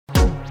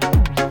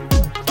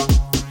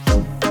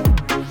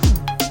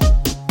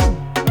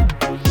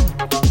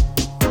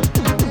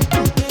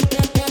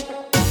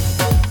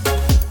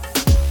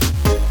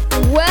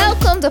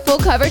Full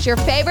coverage, your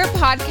favorite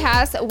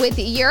podcast with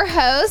your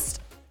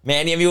host,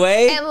 Manny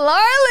MUA and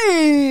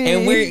Larly.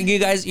 And you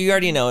guys, you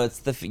already know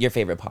it's your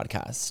favorite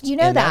podcast. You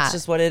know and that. That's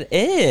just what it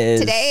is.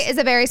 Today is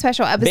a very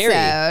special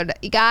episode.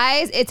 You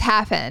guys, it's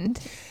happened.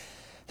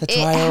 The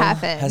trial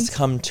has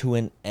come to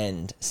an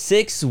end.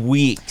 6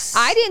 weeks.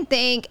 I didn't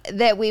think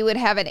that we would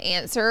have an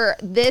answer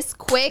this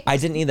quick. I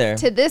didn't either.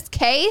 To this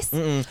case.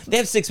 They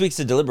have 6 weeks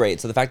to deliberate,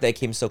 so the fact that it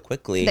came so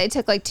quickly. They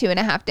took like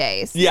 2.5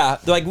 days. Yeah,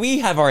 they're like, we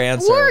have our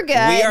answer. We're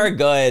good. We are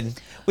good.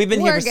 We've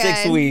been here for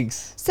 6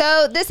 weeks.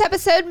 So this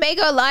episode may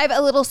go live a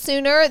little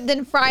sooner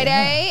than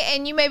Friday,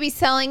 and you may be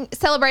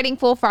celebrating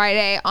Full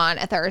Friday on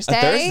a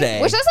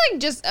Thursday. Which is like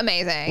just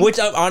amazing. Which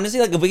honestly,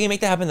 like if we can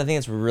make that happen, I think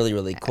it's really,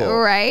 really cool.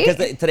 Right?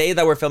 Because today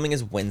that we're filming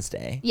is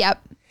Wednesday. Yep.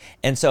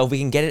 And so if we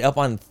can get it up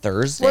on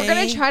Thursday. We're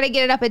going to try to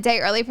get it up a day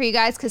early for you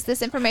guys because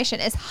this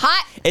information is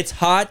hot. It's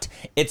hot.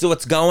 It's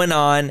what's going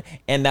on.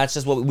 And that's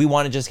just what we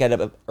want to just get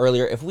up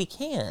earlier if we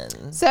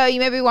can. So you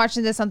may be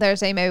watching this on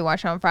Thursday. You may be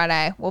watching on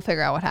Friday. We'll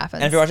figure out what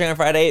happens. And if you're watching on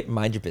Friday,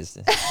 mind your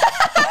business.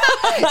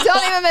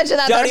 Don't even mention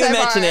that. Don't even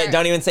mention it.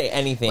 Don't even say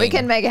anything. We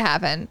can make it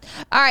happen.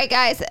 All right,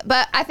 guys.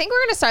 But I think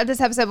we're going to start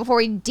this episode before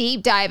we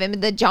deep dive into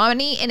the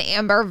Johnny and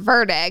Amber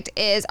verdict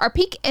is our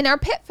peek in our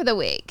pit for the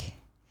week.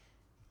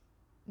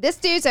 This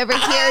dude's over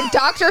here,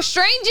 Doctor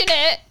Strange in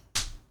it.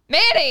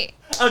 Manny.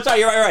 I'm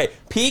sorry, you're right.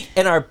 Peak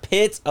in our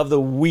pits of the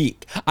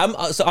week. I'm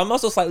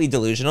also slightly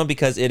delusional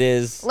because it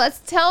is 9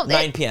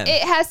 p.m.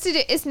 It has to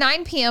do. It's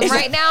 9 p.m.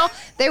 right now.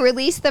 They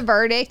released the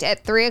verdict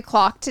at 3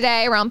 o'clock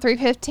today, around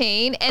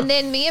 3:15, and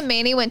then me and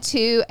Manny went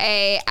to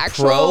a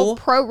actual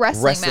pro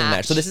wrestling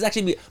match. So this is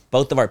actually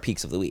both of our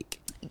peaks of the week.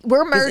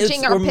 We're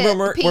merging our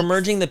peaks. We're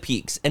merging the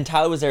peaks, and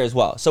Tyler was there as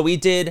well. So we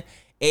did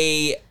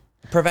a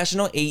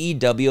professional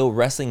AEW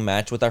wrestling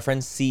match with our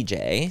friend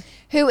CJ,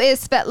 who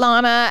is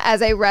Svetlana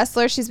as a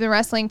wrestler. She's been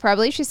wrestling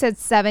probably, she said,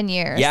 7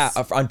 years. Yeah,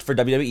 for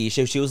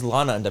WWE. She was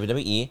Lana on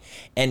WWE.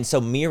 And so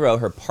Miro,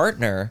 her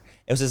partner,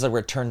 it was just a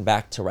return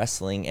back to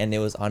wrestling, and it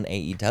was on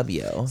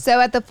AEW.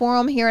 So at the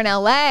Forum here in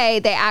LA,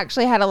 they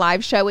actually had a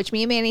live show, which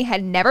me and Manny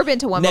had never been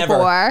to one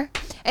before.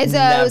 And so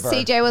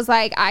CJ was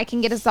like, I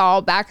can get us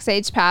all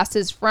backstage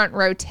passes, front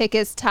row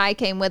tickets. Ty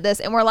came with us,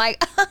 and we're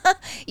like,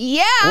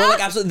 yeah. We're like,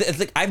 absolutely. It's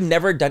like, I've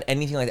never done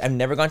anything like that. I've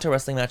never gone to a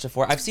wrestling match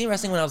before. I've seen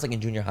wrestling when I was like in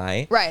junior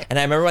high. Right. And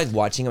I remember like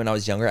watching it when I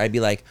was younger. I'd be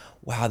like,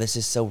 wow, this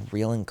is so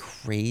real and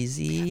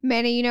crazy.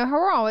 Manny, you know how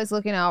we're always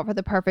looking out for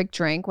the perfect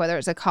drink, whether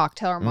it's a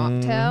cocktail or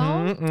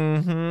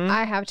mocktail?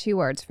 I have 2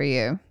 words for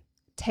you.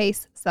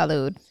 Taste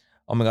salud.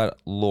 Oh my God,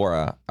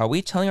 Laura, are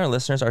we telling our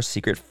listeners our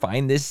secret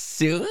find this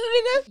soon?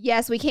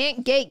 Yes, we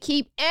can't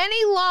gatekeep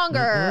any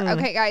longer.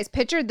 Okay, guys,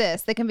 picture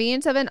this. The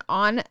convenience of an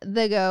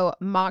on-the-go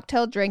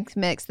mocktail drink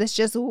mix that's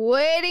just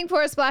waiting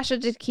for a splash of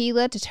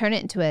tequila to turn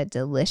it into a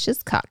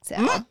delicious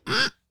cocktail.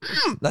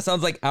 That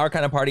sounds like our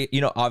kind of party. You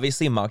know,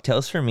 obviously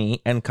mocktails for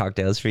me and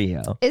cocktails for you.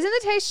 Isn't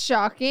the taste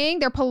shocking?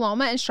 Their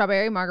Paloma and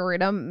strawberry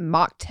margarita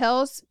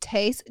mocktails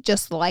taste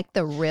just like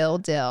the real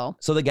deal.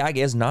 So the gag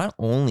is, not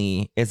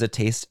only is the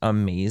taste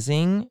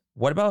amazing,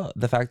 what about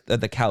the fact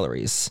that the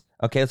calories?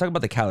 Okay, let's talk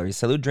about the calories.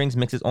 Salud drinks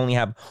mixes only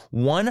have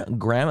 1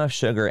 gram of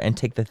sugar and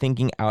take the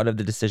thinking out of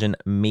the decision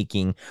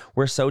making.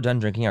 We're so done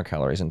drinking our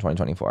calories in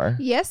 2024.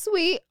 Yes,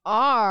 we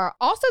are.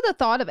 Also, the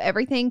thought of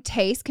everything,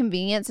 taste,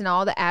 convenience, and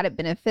all the added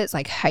benefits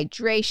like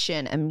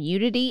hydration,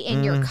 immunity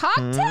in your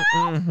cocktail.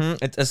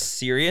 It's a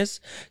serious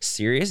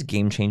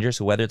game changer.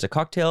 So whether it's a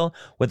cocktail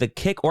with a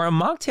kick or a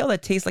mocktail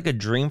that tastes like a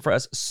dream for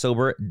us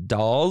sober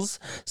dolls,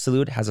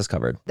 Salud has us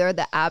covered. They're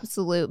the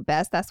absolute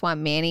best. That's why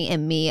Manny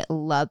and me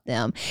love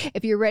them.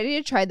 If you're ready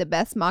to try the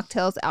best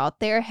mocktails out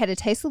there, head to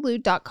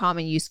tastesalud.com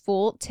and use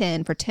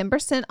full10 for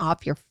 10%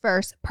 off your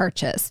first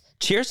purchase.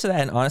 Cheers to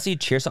that, and honestly,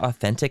 cheers to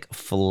authentic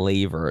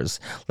flavors.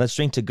 Let's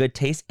drink to good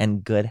taste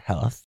and good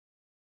health.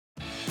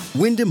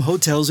 Wyndham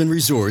Hotels and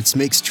Resorts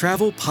makes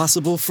travel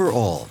possible for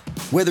all.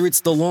 Whether it's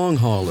the long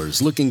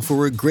haulers looking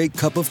for a great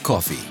cup of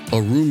coffee,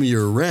 a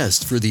roomier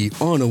rest for the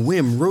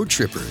on-a-whim road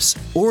trippers,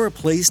 or a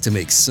place to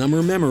make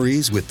summer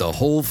memories with the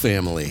whole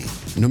family.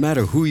 No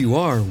matter who you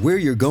are, where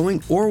you're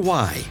going, or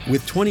why,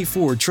 with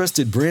 24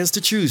 trusted brands to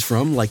choose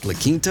from like La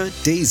Quinta,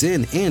 Days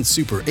Inn, and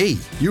Super 8,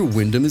 your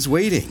Wyndham is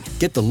waiting.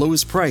 Get the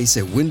lowest price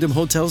at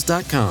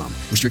WyndhamHotels.com.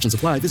 Restrictions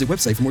apply. Visit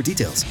website for more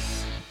details.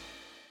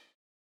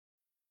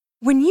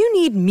 When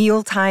you need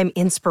mealtime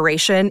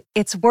inspiration,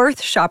 it's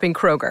worth shopping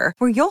Kroger,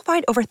 where you'll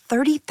find over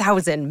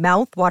 30,000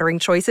 mouth-watering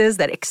choices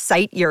that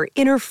excite your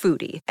inner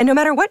foodie. And no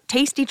matter what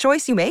tasty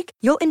choice you make,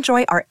 you'll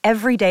enjoy our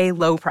everyday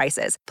low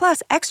prices,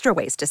 plus extra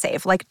ways to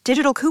save, like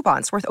digital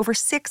coupons worth over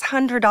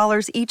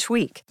 $600 each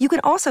week. You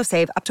can also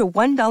save up to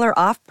 $1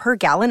 off per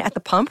gallon at the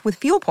pump with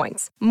fuel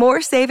points.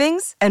 More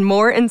savings and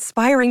more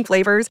inspiring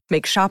flavors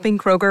make shopping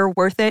Kroger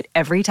worth it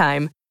every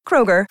time.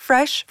 Kroger,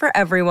 fresh for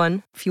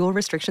everyone. Fuel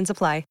restrictions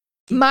apply.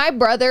 My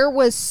brother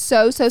was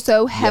so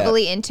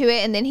heavily into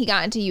it, and then he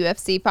got into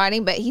UFC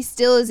fighting, but he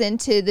still is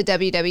into the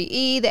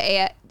WWE,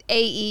 the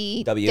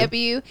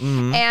AEW,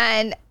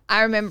 and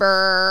I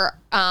remember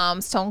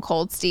Stone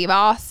Cold Steve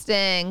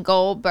Austin,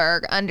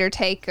 Goldberg,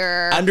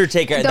 Undertaker. That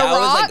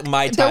was like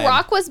my time. The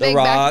Rock was big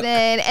back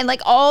then, and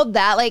like all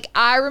that. Like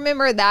I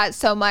remember that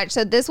so much.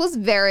 So this was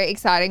very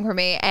exciting for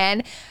me.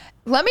 And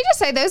let me just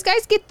say, those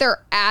guys get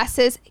their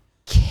asses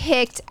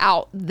kicked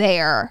out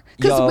there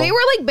because we were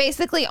like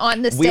basically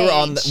on the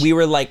stage. We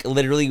were like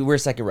literally we were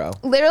second row.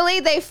 Literally,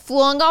 they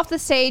flung off the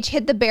stage,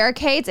 hit the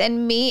barricades,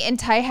 and me and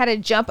Ty had to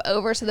jump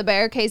over so the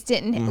barricades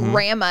didn't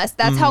ram us.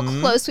 That's how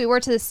close we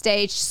were to the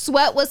stage.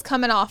 Sweat was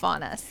coming off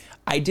on us.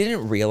 I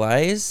didn't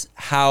realize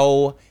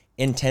how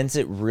intense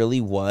it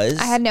really was.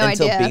 I had no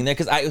until idea. being there,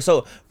 because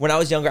so when I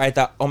was younger, I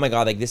thought, oh my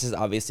god, like this is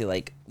obviously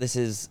like this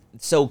is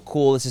so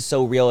cool, this is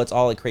so real, it's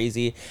all like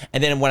crazy.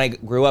 And then when I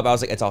grew up, I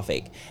was like, it's all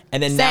fake.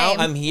 And then now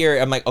I'm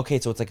here, I'm like, okay,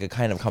 so it's like a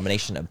kind of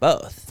combination of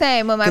both.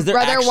 Same. When my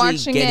brother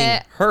watching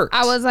it, hurt.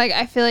 I was like,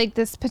 I feel like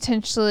this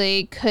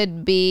potentially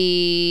could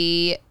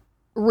be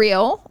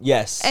real.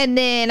 Yes. And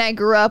then I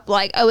grew up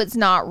like, oh, it's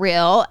not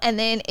real. And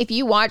then if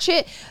you watch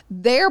it,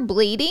 they're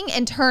bleeding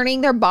and turning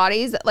their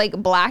bodies like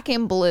black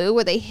and blue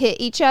where they hit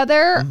each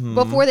other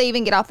before they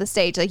even get off the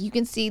stage. Like you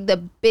can see the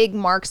big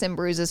marks and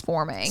bruises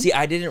forming. See,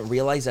 I didn't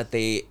realize that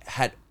they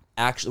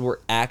were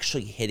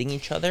actually hitting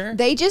each other.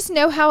 They just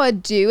know how to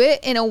do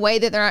it in a way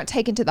that they're not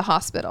taken to the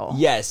hospital.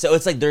 Yes. So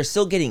it's like they're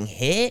still getting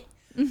hit,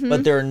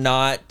 but they're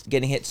not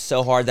getting hit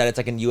so hard that it's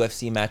like a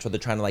UFC match where they're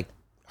trying to like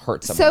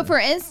hurt someone. So for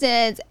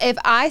instance, if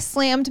I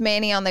slammed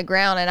Manny on the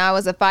ground and I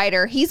was a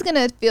fighter, he's going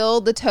to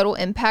feel the total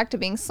impact of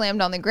being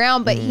slammed on the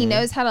ground, but he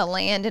knows how to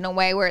land in a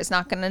way where it's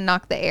not going to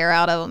knock the air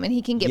out of him and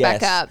he can get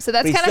back up. So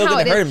that's kind of how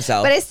it is.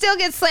 Himself. But it still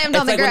gets slammed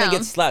on the ground. It's like when they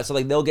get slapped. So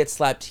like they'll get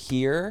slapped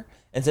here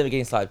instead of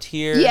getting slapped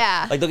here.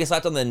 Yeah. Like they'll get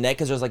slapped on the neck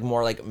because there's like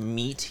more like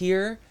meat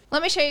here.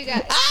 Let me show you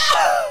guys.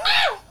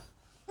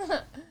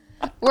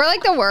 We're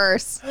like the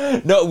worst.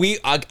 No,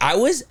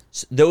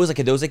 there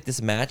was like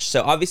this match.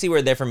 So obviously we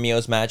were there for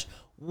Mio's match,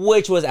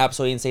 which was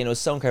absolutely insane. It was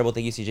so incredible.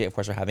 Thank you, CJ, of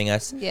course, for having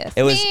us. Yes.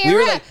 It was. We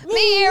were like,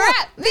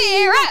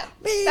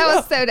 that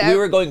was so dope. We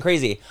were going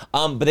crazy.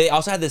 But they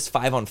also had this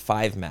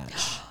 5-on-5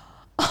 match.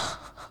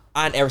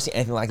 I'd never seen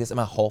anything like this in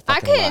my whole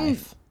fucking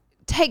life.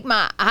 Take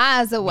my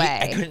eyes away.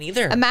 I couldn't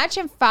either.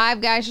 Imagine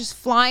 5 guys just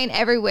flying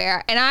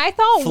everywhere. And I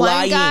thought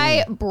one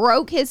guy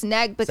broke his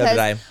neck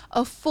because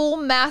a full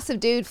massive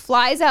dude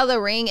flies out of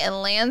the ring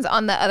and lands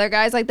on the other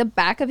guy's like the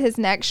back of his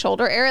neck,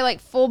 shoulder area, like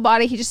full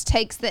body. He just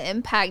takes the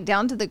impact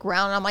down to the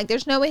ground. And I'm like,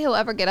 there's no way he'll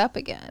ever get up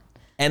again.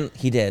 And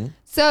he did.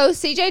 So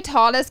CJ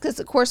taught us because,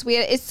 of course,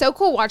 it's so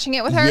cool watching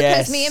it with her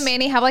because me and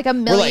Manny have like a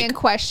million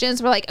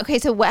questions. We're like, okay,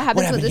 so what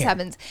happens when this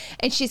happens?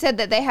 And she said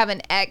that they have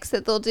an X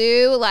that they'll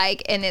do,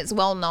 like, and it's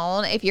well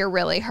known. If you're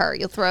really hurt,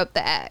 you'll throw up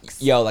the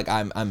X. Yo, like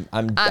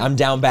I'm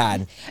down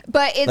bad.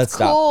 But it's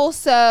cool.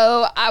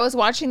 So I was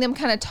watching them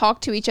kind of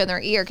talk to each other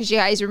in ear because you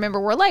guys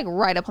remember we're like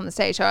right up on the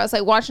stage. So I was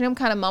like watching them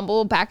kind of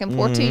mumble back and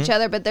forth to each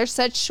other, but they're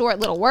such short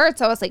little words.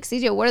 So I was like,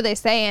 CJ, what are they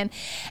saying?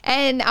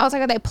 And I was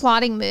like, are they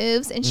plotting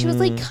moves? And she was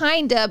like,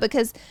 kinda,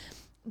 because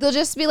they'll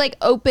just be like,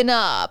 open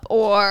up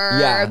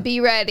or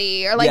be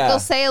ready, or like they'll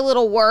say a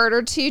little word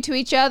or two to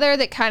each other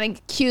that kind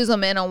of cues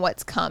them in on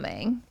what's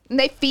coming. And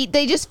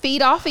they just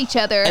feed off each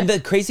other. And the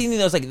crazy thing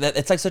though is like that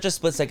it's like such a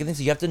split second thing,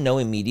 so you have to know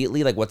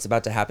immediately like what's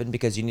about to happen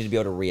because you need to be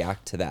able to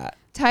react to that.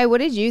 Ty, what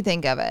did you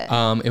think of it?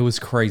 It was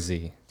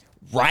crazy.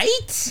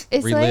 Right? It's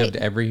relived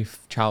every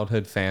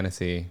childhood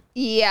fantasy.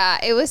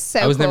 Yeah, it was so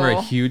cool. I was never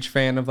a huge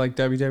fan of like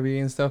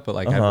WWE and stuff, but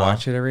like I'd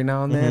watch it every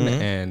now and then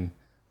and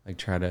like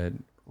try to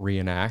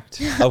reenact.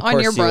 Of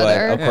course you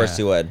would. Of course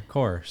you would. Of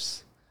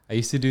course. I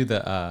used to do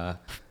the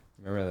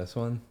remember this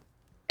one?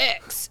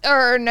 X,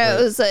 or no,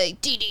 it was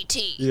like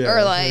DDT,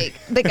 or like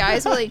the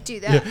guys would like do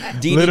that.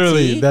 DDT?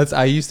 Literally,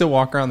 I used to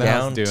walk around the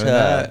house doing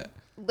that.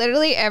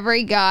 Literally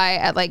every guy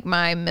at like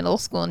my middle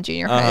school and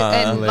junior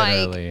high and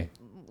like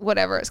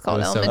whatever it's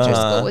called, elementary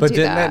school would but do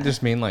didn't that. that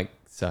just mean like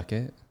suck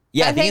it?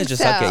 Yeah, I think it's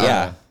just suck it.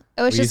 Yeah.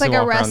 It was just like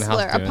a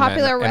wrestler, a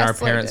popular wrestler. And our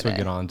parents would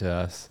get on to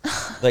us.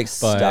 Like,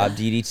 stop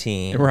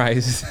DDTing. Right.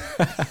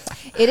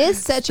 It is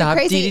such a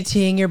crazy... Stop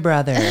DDTing your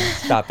brother.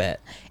 Stop it.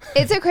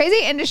 It's a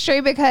crazy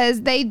industry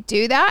because they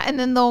do that and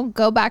then they'll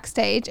go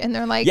backstage and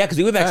they're like... Yeah, because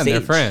we went backstage.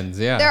 They're friends,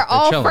 yeah. They're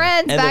all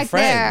friends back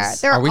there.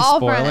 They're all friends. Are we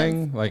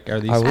spoiling? Like,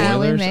 are these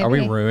spoilers? Are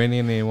we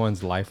ruining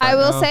anyone's life right now? I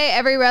will now? say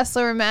every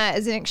wrestler we met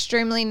is an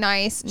extremely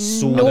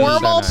nice,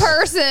 normal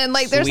person.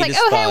 Like, there's like,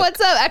 oh, hey,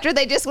 what's up? After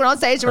they just went on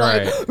stage, we're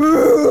like...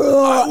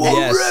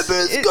 Yes.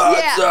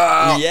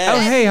 Oh,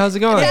 hey, how's it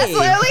going? That's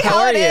literally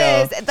how it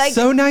is. Like,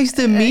 so nice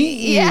to meet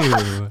you.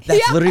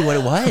 That's literally what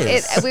it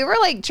was. We were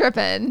like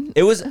tripping.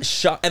 It was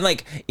shock. And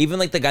like, even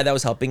like the guy that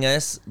was helping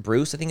us,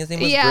 Bruce, I think his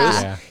name was Bruce.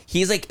 Yeah.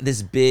 He's like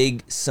this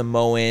big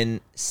Samoan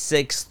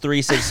 6'3",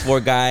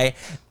 6'4" guy,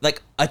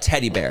 like a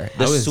teddy bear.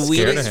 The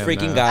sweetest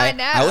freaking guy. I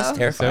know. I was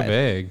terrified. So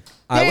big.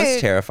 I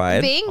was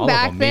terrified. Being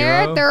back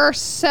there, they're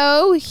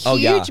so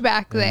huge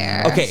back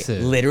there. Okay,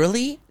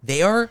 literally,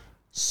 they are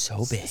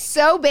So big.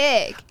 So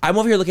big. I'm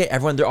over here looking at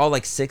everyone. They're all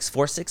like 6'4",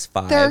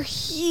 6'5". They're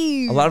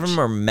huge. A lot of them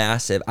are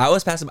massive. I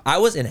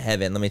was in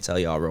heaven. Let me tell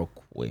y'all real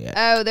quick.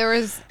 Oh, there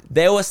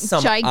was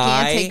some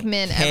gigantic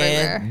men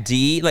everywhere.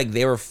 Like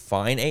they were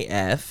fine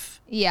AF.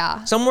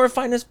 Yeah. Some were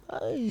fine as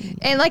fine.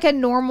 And like a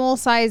normal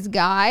sized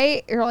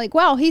guy, you're like,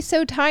 wow, he's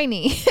so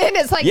tiny. And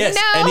it's like, yes,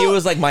 no. and he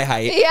was like my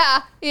height.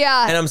 Yeah,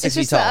 yeah. And I'm 6 it's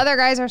feet just tall. The other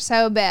guys are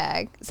so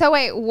big. So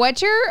wait,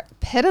 what's your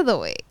pit of the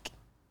week?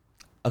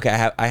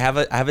 Okay, I have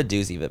a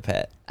doozy of a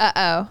pit.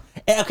 Uh-oh.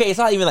 Okay, it's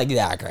not even like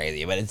that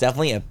crazy, but it's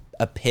definitely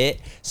a pit.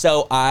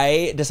 So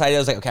I decided, I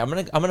was like, okay, I'm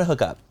gonna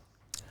hook up.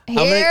 I'm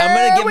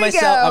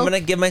gonna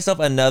give myself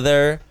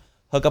another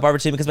hookup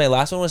opportunity because my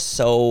last one was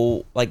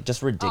so like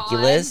just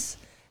ridiculous.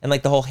 And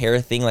like the whole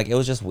hair thing, like it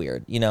was just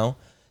weird, you know?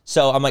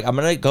 So I'm like, I'm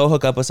gonna go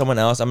hook up with someone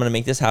else. I'm gonna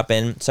make this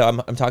happen. So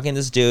I'm talking to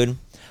this dude.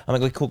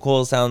 I'm like,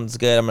 cool, sounds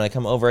good. I'm gonna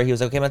come over. He was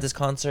like, okay, I'm at this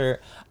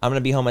concert. I'm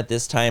gonna be home at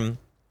this time.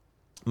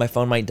 My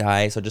phone might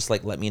die, so just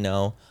like let me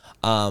know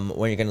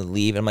when you're gonna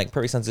leave. And I'm like,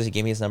 perfect, sounds good. He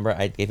gave me his number.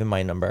 I gave him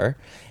my number.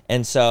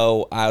 And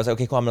so I was like,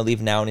 okay, cool, I'm gonna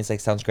leave now. And he's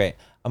like, sounds great.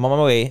 I'm on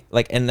my way.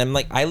 Like, and then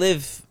like I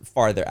live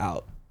farther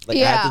out. Like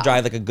I have to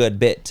drive like a good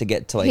bit to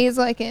get to like he's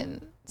like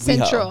in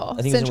Central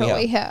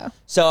WeHo.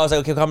 So I was like,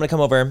 okay, cool, I'm gonna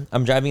come over.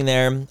 I'm driving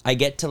there. I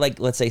get to like,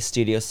 let's say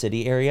Studio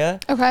City area.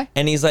 Okay.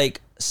 And he's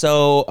like,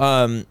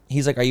 so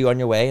he's like, are you on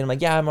your way? And I'm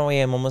like, yeah, I'm on my way.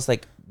 I'm almost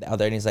like out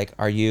there. And he's like,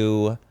 are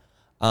you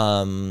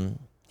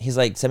he's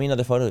like, send me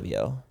another photo of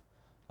you.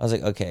 I was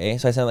like, okay.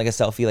 So I sent like a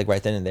selfie like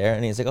right then and there.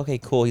 And he's like, okay,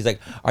 cool. He's like,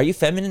 are you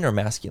feminine or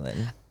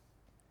masculine?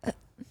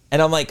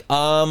 And I'm like,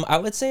 I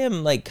would say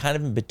I'm like kind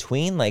of in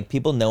between. Like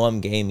people know I'm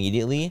gay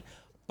immediately,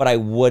 but I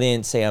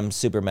wouldn't say I'm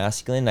super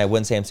masculine. I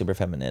wouldn't say I'm super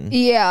feminine.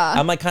 Yeah.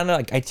 I'm like kind of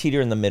like I teeter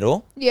in the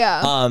middle.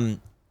 Yeah.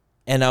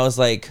 And I was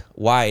like,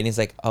 why? And he's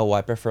like, oh, well,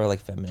 I prefer like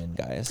feminine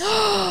guys.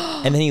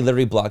 And then he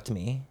literally blocked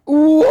me.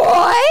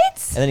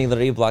 What? And then he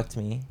literally blocked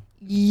me.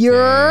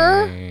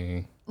 You're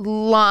Dang.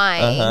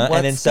 lying. What's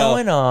And then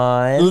going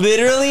on?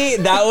 Literally,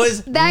 that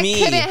was That me.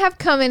 couldn't have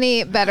come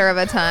any better of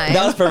a time.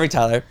 That was perfect,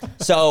 Tyler.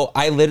 So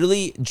I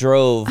literally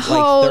drove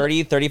like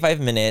 30, 35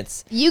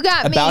 minutes. You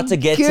got me about to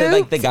get to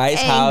like the gooped guy's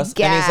and house.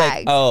 And he's like,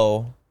 gagged.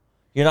 oh,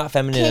 you're not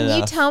feminine Can enough.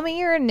 you tell me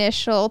your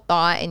initial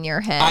thought in your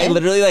head? I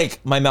literally like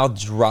my mouth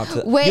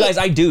dropped. Wait. You guys,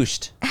 I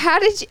douched. How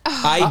did you?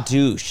 I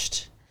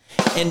douched.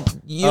 And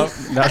you,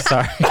 No,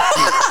 sorry.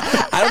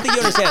 I don't think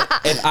you understand.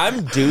 If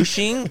I'm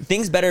douching,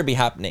 things better be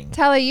happening.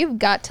 Tyler, you've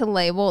got to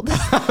label this.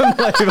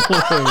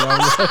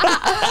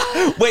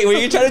 Wait, were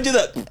you trying to do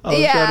that? I was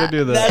Yeah. trying to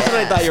do that. That's what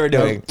I thought you were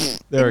doing.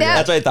 There we go.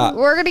 That's what I thought.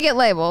 We're gonna get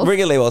labels. We're gonna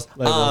get labels.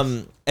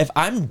 Labels. If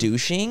I'm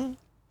douching,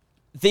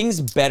 things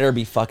better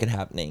be fucking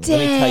happening. Let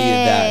me tell you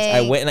that.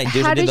 I went and I douched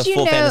and did the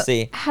full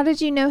fantasy How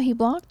did you know he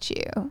blocked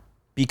you?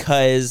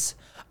 because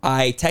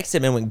I texted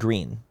him and went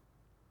green.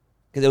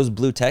 Because it was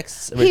blue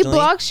texts originally. He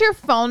blocks your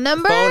phone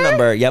number. Phone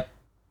number, yep.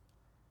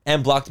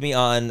 And blocked me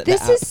on the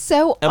This app. is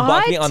so And odd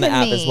blocked me on to the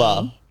app me. as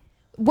well.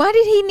 Why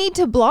did he need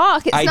to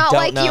block? It's I not don't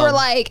like you know. were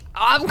like,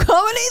 I'm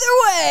coming either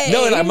way.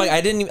 No, and I'm like, I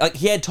didn't even, like,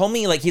 he had told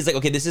me, like, he's like,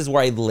 okay, this is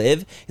where I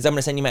live. He's like, I'm going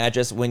to send you my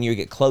address when you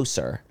get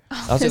closer. I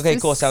was like, this okay,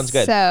 is cool, sounds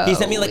good. so He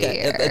sent me like,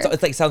 weird.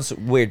 it's like, sounds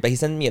weird, but he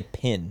sent me a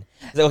pin.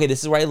 He's like, okay,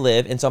 this is where I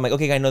live. And so I'm like,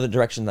 okay, I know the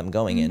direction I'm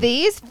going in.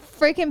 These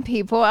freaking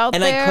people out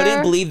And there. I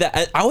couldn't believe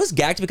that. I was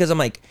gagged because I'm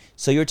like,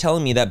 so you're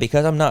telling me that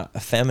because I'm not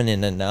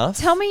feminine enough?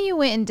 Tell me you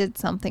went and did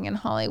something in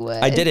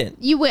Hollywood. I didn't.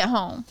 You went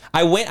home.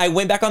 I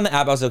went back on the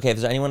app. I was like, okay, if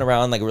there's anyone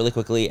around, like really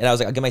quickly. And I was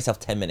like, I'll give myself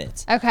 10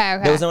 minutes. Okay.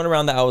 There was no one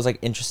around that I was like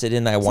interested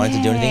in that I wanted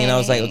to do anything. And I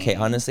was like, okay,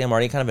 Dang. honestly, I'm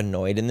already kind of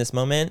annoyed in this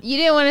moment. You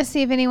didn't want to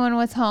see if anyone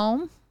was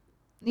home?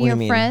 do you Your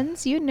mean?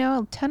 friends? You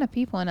know a ton of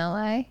people in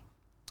LA.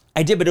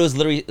 I did, but it was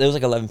like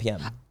 11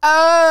 p.m.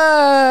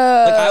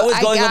 Oh. Like I was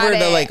going got over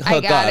to it. like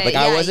hook got up. it. Like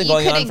Yeah, I wasn't you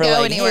going on couldn't for go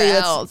like, anywhere hey,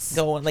 else. let's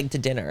go like to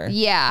dinner.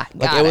 Yeah.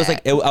 Like got it was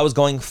like I was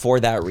going for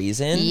that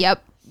reason.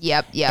 Yep.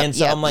 And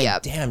so I'm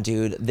like, damn,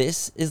 dude,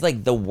 this is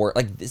like the worst.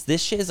 Like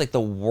this shit is like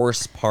the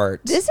worst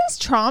part. This is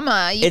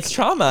trauma. It's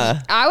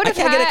trauma. I would have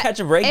can't get a catch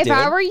a break, if dude.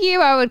 I were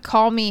you, I would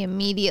call me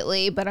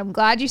immediately. But I'm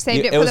glad you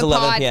saved it It for was the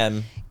 11 pod.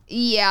 p.m.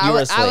 Yeah, You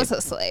were I was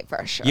asleep. asleep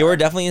for sure. You were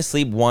definitely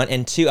asleep. One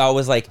and two. I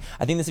was like,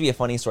 I think this would be a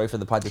funny story for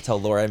the pod to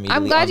tell Laura immediately.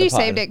 I'm glad on the you pod.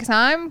 saved it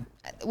because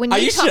when Are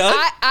you you told- shook?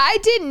 I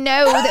didn't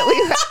know that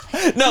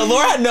we. No,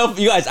 Laura had no.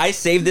 You guys, I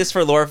saved this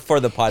for Laura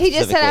for the pod. He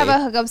just said I have a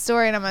specifically. hookup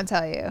story, and I'm gonna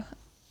tell you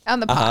on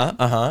the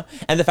pod.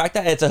 And the fact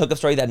that it's a hookup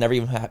story that never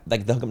even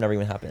like the hookup never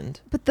even happened.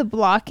 But the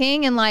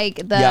blocking and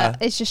like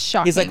it's just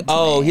shocking. He's like, to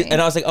oh, me.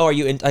 and I was like, oh, are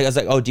you? I was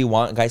like, oh, do you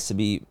want guys to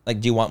be like?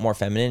 Do you want more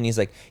feminine? And he's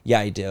like, yeah,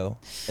 I do.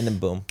 And then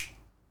boom.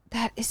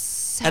 That is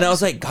so. And I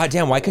was like, God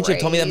damn, why couldn't you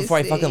have told me that before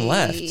I fucking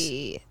left?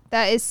 crazy.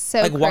 That is so.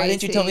 Like, why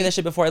didn't you tell me that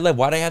shit before I left?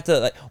 Why'd I have to?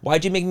 Like,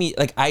 why'd you make me?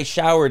 Like, I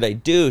showered, I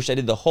douched, I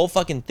did the whole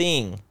fucking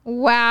thing.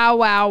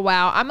 Wow!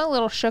 I'm a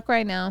little shook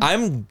right now.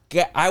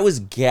 I was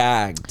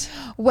gagged.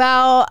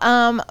 Well,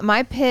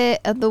 my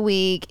pit of the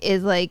week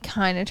is like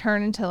kind of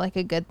turned into like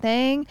a good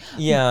thing.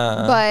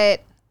 Yeah.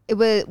 But it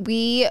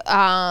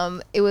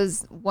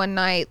was one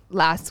night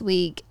last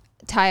week.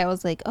 Ty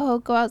was like, oh,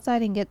 go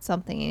outside and get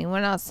something. And he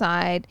went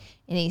outside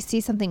and he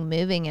sees something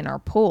moving in our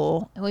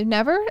pool. And we've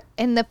never,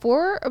 in the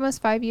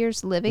almost 5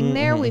 years living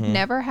there, we've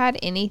never had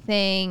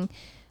anything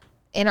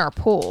in our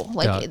pool.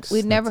 Like Ducks,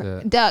 we've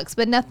never ducks,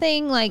 but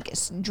nothing like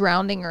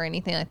drowning or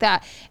anything like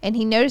that. And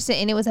he noticed it,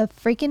 and it was a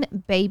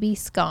freaking baby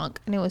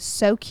skunk, and it was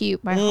so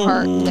cute. My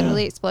heart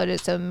literally exploded.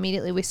 So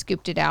immediately we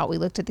scooped it out. We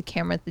looked at the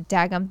camera. The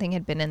daggum thing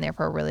had been in there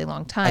for a really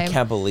long time. I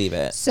can't believe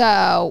it.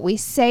 So we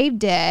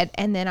saved it,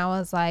 and then I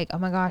was like, oh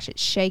my gosh,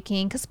 it's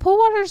shaking, because pool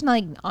water is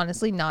like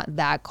honestly not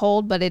that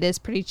cold, but it is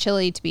pretty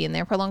chilly to be in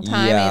there for a long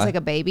time. Yeah. It's like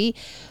a baby.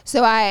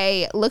 So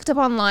I looked up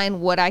online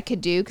what I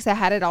could do, because I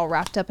had it all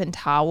wrapped up in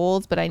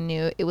towels, but I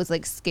knew it was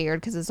like scared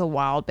because it's a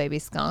wild baby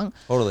skunk.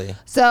 Totally.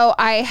 So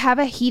I have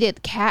a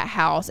heated cat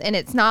house, and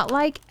it's not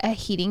like a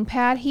heating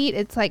pad heat.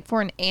 It's like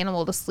for an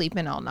animal to sleep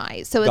in all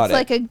night. So it's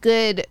like a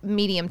good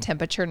medium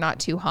temperature, not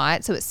too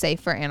hot. So it's safe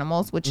for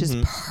animals, which is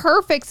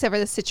perfect for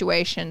the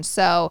situation.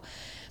 So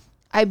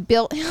I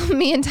built him,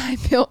 me and Ty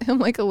built him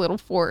like a little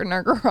fort in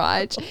our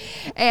garage,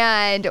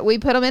 and we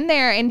put him in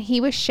there, and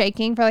he was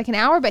shaking for like an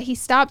hour, but he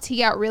stopped. He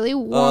got really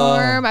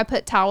warm. I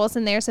put towels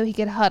in there so he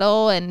could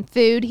huddle, and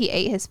food. He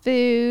ate his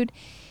food.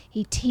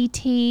 He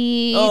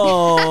TT'd.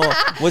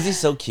 Oh, was he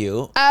so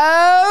cute? Oh,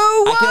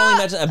 I can only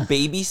imagine a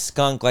baby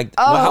skunk. Like,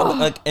 how,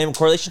 like in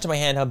correlation to my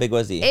hand, how big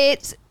was he?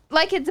 It's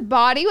like its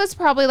body was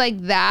probably like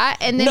that,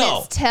 and then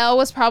its tail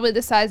was probably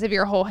the size of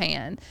your whole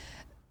hand.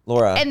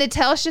 Laura. And the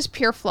tail's just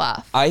pure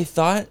fluff. I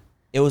thought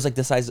it was like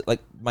the size of like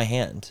my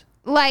hand.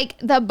 Like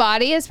the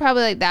body is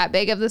probably like that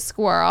big of the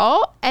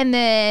squirrel, and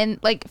then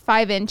like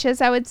 5 inches,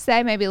 I would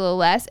say, maybe a little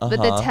less.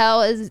 But the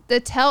tail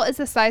is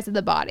the size of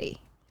the body.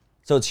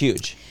 So it's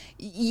huge.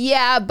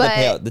 Yeah,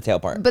 but the tail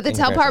part. But the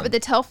tail part, but the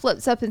tail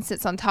flips up and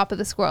sits on top of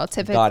the squirrel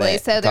typically. Got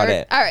it. So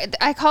they're all right.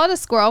 I call it a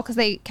squirrel because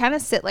they kind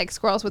of sit like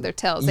squirrels with their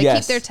tails. They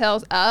keep their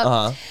tails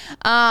up.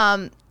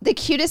 The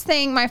cutest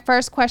thing. My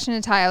first question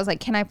to Ty, I was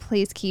like, "Can I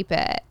please keep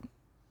it?"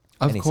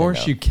 Of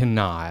course you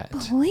cannot.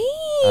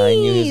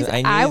 Please,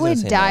 I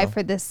would die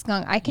for this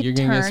skunk. I could You're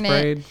gonna get turn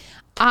sprayed? it.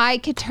 I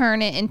could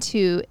turn it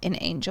into an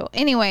angel.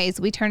 Anyways,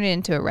 we turned it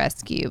into a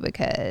rescue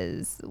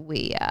because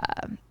we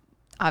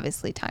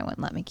obviously Ty wouldn't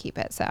let me keep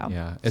it. So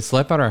yeah, it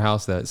slept at our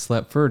house. That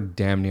slept for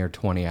damn near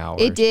 20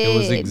 hours. It did. It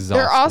was exhausted.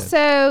 They're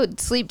also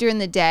sleep during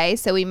the day,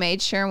 so we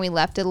made sure and we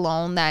left it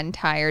alone that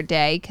entire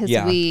day because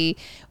we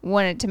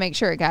wanted to make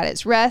sure it got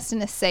its rest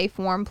in a safe,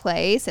 warm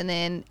place. And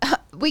then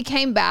we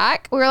came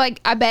back. We were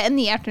like, I bet in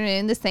the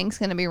afternoon this thing's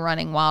going to be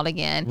running wild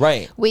again.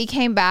 Right. We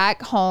came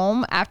back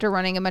home after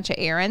running a bunch of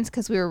errands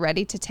because we were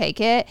ready to take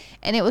it,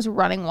 and it was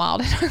running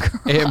wild in our garage.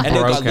 It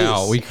broke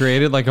out. We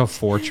created like a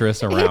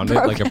fortress around it,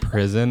 like a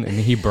prison, and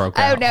he broke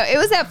out. Oh no, it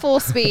was at full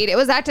speed. It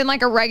was acting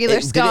like a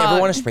regular skunk. Did it ever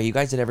want to spray you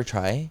guys? Did it ever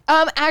try?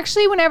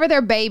 Actually, whenever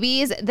they're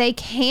babies, they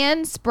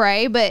can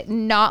spray, but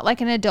not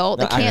like an adult.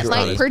 They can't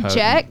like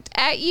project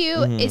at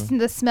you. It's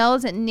the smell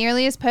isn't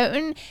nearly as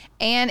potent,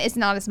 and it's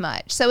not as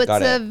much. So it's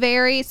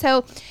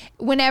so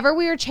whenever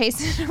we were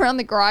chasing around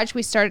the garage,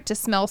 we started to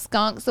smell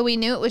skunk. So we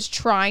knew it was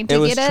trying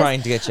to get us.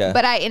 Trying to get you.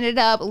 But I ended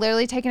up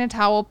literally taking a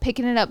towel,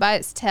 picking it up by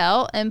its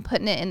tail, and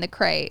putting it in the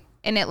crate,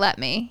 and it let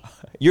me.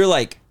 You're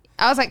like,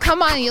 I was like,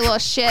 come on, you little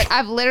shit.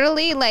 I've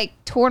literally like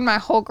torn my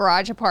whole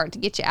garage apart to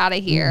get you out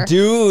of here.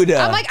 Dude.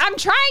 I'm like, I'm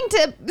trying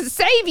to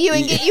save you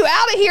and get you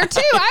out of here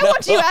too. I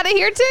want you out of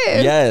here too.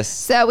 Yes.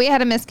 So we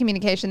had a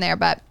miscommunication there,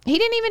 but he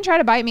didn't even try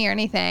to bite me or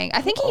anything.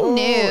 I think he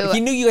knew.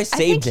 He knew you guys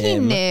saved him. I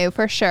think he knew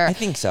for sure. I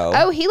think so.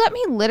 Oh, he let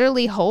me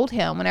literally hold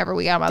him whenever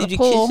we got him out of the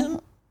pool. Did you kiss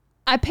him?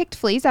 I picked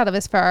fleas out of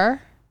his fur.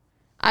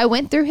 I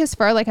went through his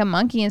fur like a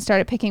monkey and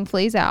started picking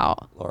fleas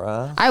out.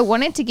 Laura. I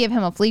wanted to give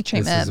him a flea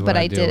treatment, but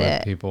I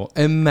didn't. People,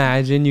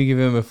 imagine you give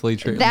him a flea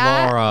treatment.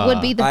 That Laura.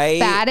 would be the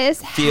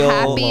fattest,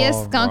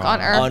 happiest skunk on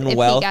earth if he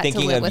got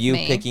thinking to live of with you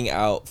me. picking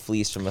out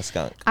fleas from a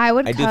skunk. I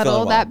would do feel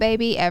cuddle that involved.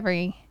 baby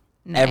every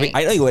night.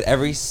 I know you would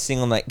every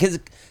single night because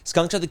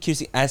skunks are the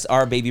cutest as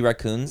are baby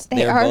raccoons. They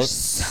They're are both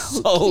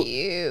so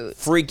cute,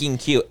 freaking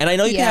cute. And I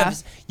know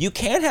you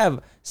can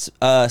have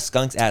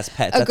skunks as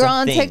pets. A That's girl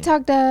a on thing.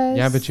 TikTok does.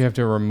 Yeah, but you have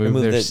to remove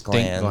their the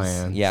stink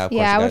glands. Yeah, of course. Yeah, you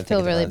I gotta would feel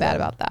take the really glands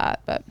bad out. about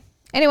that. But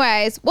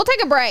anyways, we'll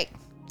take a break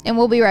and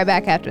we'll be right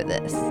back after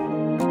this.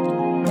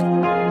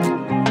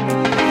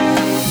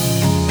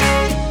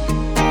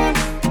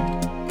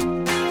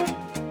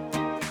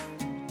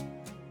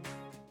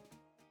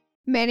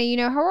 Manny, you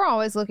know how we're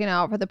always looking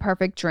out for the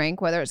perfect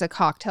drink, whether it's a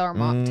cocktail or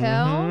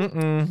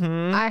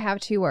mocktail? I have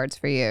 2 words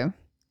for you.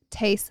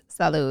 Taste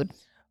salud.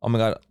 Oh my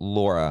God,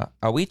 Laura,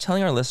 are we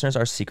telling our listeners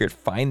our secret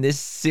find this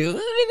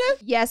soon?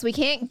 Yes, we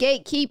can't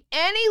gatekeep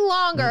any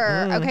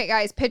longer. Okay,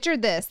 guys, picture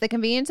this. The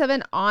convenience of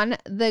an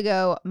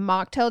on-the-go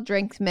mocktail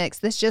drink mix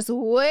that's just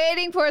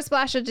waiting for a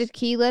splash of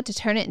tequila to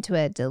turn it into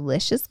a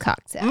delicious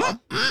cocktail.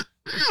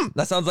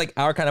 That sounds like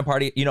our kind of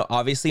party. You know,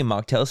 obviously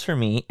mocktails for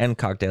me and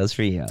cocktails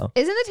for you.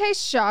 Isn't the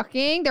taste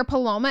shocking? Their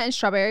Paloma and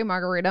Strawberry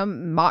Margarita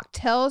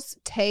mocktails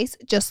taste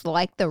just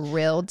like the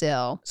real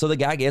deal. So the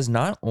gag is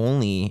not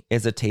only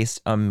is the taste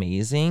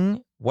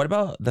amazing, what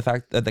about the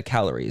fact that the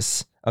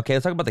calories? Okay,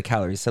 let's talk about the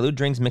calories. Salud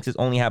drinks mixes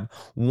only have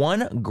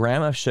 1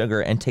 gram of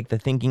sugar and take the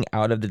thinking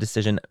out of the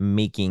decision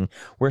making.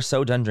 We're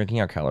so done drinking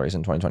our calories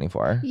in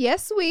 2024.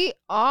 Yes, we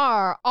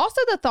are.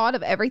 Also, the thought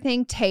of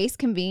everything, taste,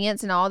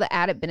 convenience, and all the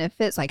added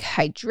benefits like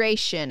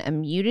hydration,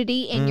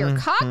 immunity in your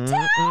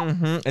cocktail.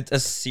 It's a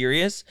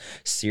serious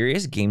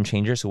game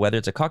changer. So whether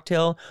it's a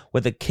cocktail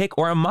with a kick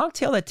or a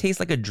mocktail that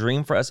tastes like a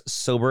dream for us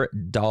sober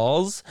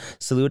dolls,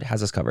 Salud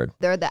has us covered.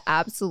 They're the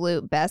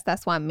absolute best.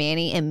 That's why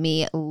Manny and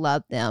me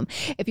love them.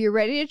 If you're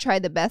ready to try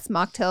the best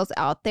mocktails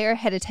out there,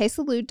 head to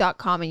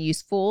tastesalud.com and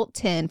use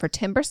full10 for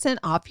 10%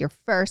 off your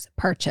first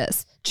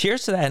purchase.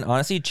 Cheers to that, and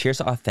honestly, cheers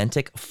to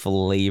authentic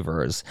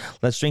flavors.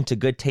 Let's drink to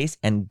good taste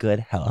and good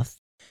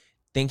health.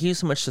 Thank you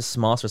so much to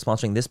Smalls for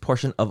sponsoring this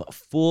portion of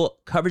full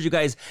coverage, you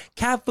guys.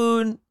 Cat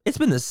food, it's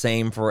been the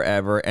same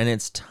forever, and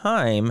it's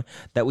time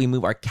that we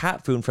move our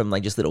cat food from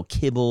like just little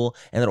kibble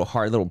and little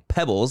hard little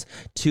pebbles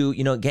to,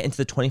 get into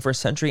the 21st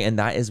century, and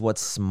that is what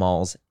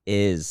Smalls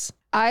is.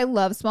 I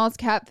love Smalls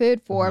cat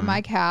food for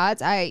my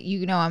cats.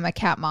 I'm a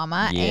cat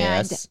mama.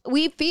 Yes. And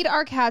we feed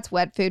our cats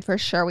wet food for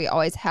sure. We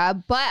always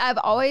have. But I've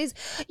always,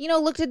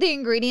 looked at the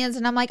ingredients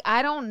and I'm like,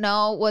 I don't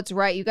know what's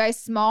right. You guys,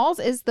 Smalls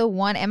is the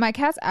one. And my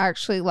cats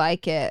actually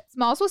like it.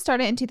 Smalls was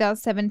started in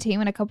 2017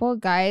 when a couple of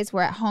guys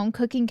were at home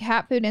cooking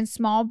cat food in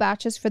small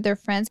batches for their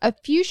friends. A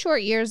few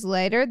short years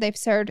later, they've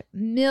served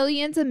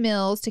millions of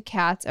meals to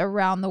cats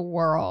around the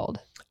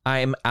world.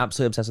 I'm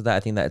absolutely obsessed with that. I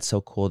think that it's so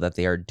cool that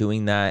they are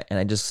doing that. And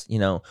I just, we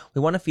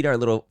want to feed our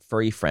little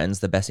furry friends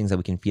the best things that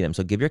we can feed them.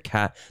 So give your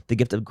cat the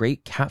gift of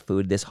great cat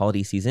food this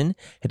holiday season.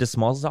 Head to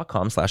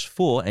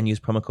smalls.com/fool and use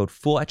promo code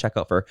FOOL at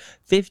checkout for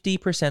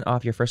 50%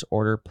 off your first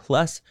order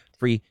plus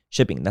free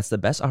shipping. That's the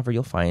best offer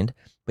you'll find,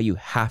 but you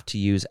have to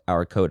use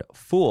our code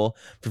FOOL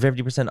for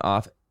 50%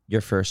 off your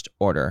first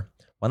order.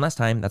 One last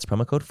time, that's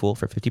promo code FOOL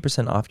for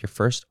 50% off your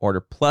first order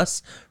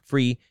plus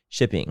free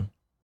shipping.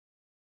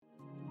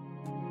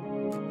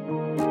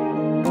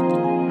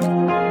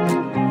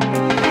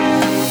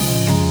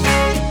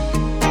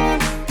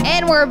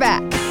 And we're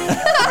back.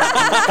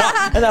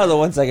 And that was a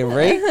 1 second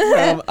break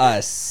from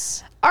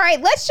us. All right,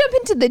 let's jump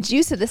into the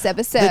juice of this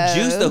episode. The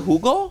juice, the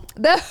jugo?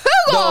 The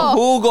jugo. The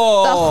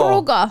jugo.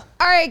 The jugo.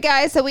 All right,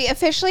 guys, so we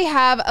officially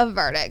have a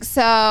verdict.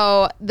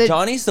 So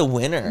Johnny's the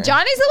winner.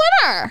 Johnny's the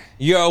winner.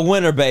 You're a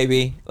winner,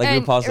 baby. Like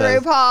And RuPaul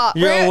says.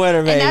 You're a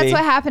winner, baby. And that's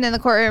what happened in the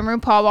courtroom.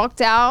 RuPaul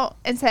walked out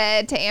and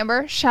said to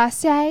Amber,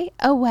 chasse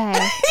away.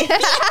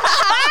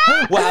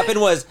 What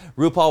happened was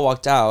RuPaul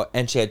walked out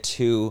and she had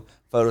 2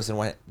 photos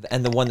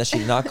and the one that she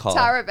did not call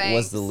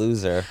was the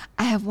loser.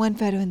 I have 1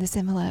 photo in this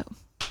envelope.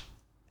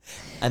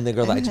 And the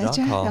girl that I did not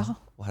call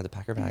will have to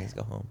pack her bags,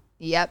 go home.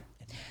 Yep.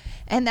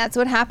 And that's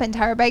what happened.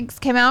 Tyra Banks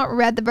came out,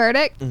 read the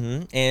verdict.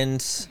 Mm-hmm.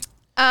 And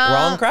we're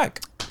all on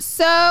crack.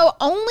 So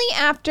only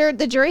after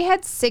the jury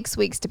had 6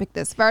 weeks to pick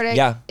this verdict.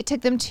 Yeah. It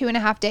took them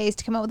 2.5 days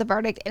to come up with a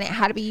verdict, and it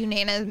had to be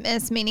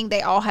unanimous, meaning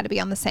they all had to be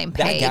on the same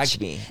page. That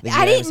gagged me.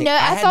 I didn't know.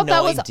 I thought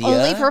that was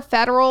only for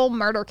federal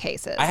murder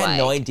cases. I had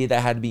no idea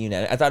that had to be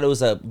unanimous. I thought it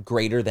was a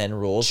greater than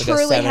rules, like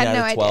a 7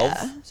 out of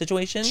 12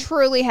 situation.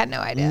 Truly had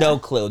no idea. No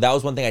clue. That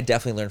was one thing I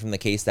definitely learned from the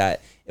case,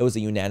 that it was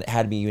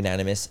had to be a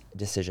unanimous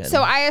decision.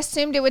 So I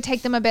assumed it would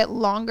take them a bit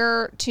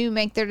longer to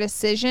make their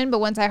decision, but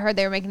once I heard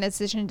they were making a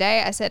decision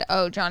today, I said,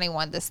 "Oh, Johnny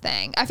won this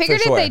thing." I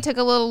figured if they took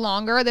a little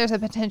longer, there's a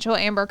potential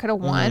Amber could have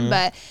won,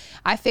 but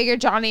I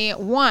figured Johnny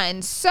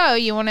won. So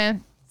you want to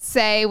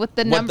say what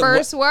the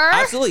numbers were?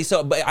 Absolutely.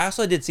 So, but I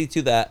also did see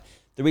too that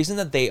the reason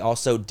that they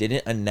also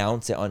didn't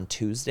announce it on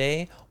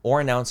Tuesday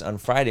or announce it on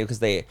Friday, because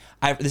this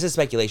is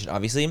speculation,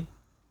 obviously.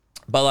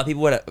 But a lot of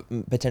people would have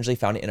potentially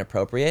found it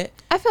inappropriate.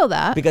 I feel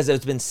that. Because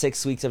it's been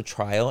 6 weeks of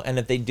trial, and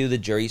if they do the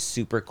jury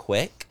super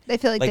quick, they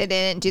feel like they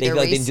didn't do their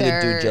research. They didn't do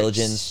the due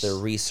diligence, the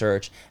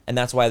research, and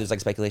that's why there's like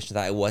speculation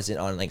that it wasn't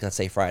on, like, let's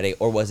say Friday,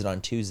 or was it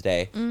on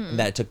Tuesday, and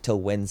that it took till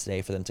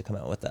Wednesday for them to come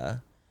out with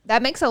a...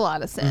 That makes a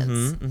lot of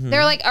sense.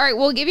 They're like, all right,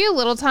 we'll give you a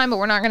little time, but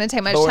we're not going to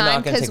take much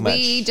time because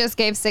we just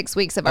gave 6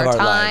 weeks of our time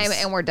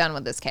lives. And we're done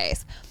with this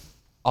case.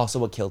 Also,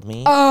 what killed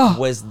me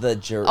was the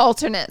jury.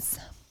 Alternates.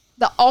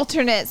 The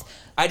alternates.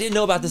 I didn't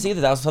know about this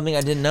either. That was something I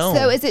didn't know.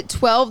 So is it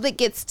 12 that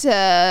gets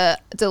to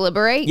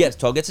deliberate? Yes,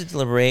 12 gets to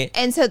deliberate.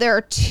 And so there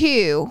are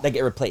 2 that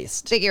get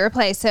replaced.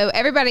 So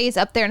everybody's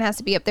up there and has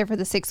to be up there for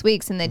the 6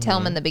 weeks. And they tell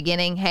them in the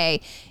beginning,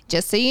 hey,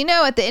 just so you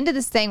know, at the end of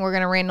this thing, we're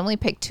going to randomly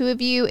pick 2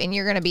 of you and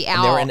you're going to be out.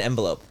 And they were in an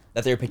envelope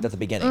that they were picked at the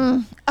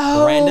beginning.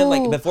 Random,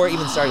 like before it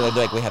even started, they're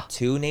like, we have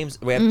 2 names.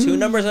 We have 2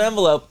 numbers in an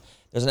envelope.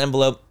 There's an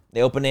envelope.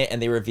 They open it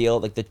and they reveal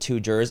like the 2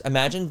 jurors.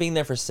 Imagine being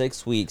there for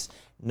 6 weeks,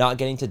 not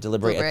getting to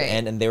deliberate at the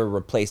end, and they were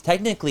replaced.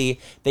 Technically,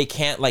 they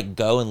can't like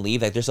go and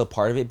leave. Like they're still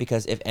part of it,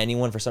 because if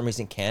anyone for some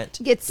reason can't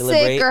get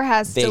sick or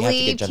has to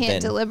leave,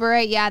 can't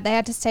deliberate, they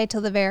had to stay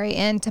till the very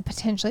end to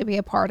potentially be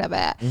a part of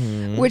it,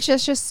 which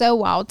is just so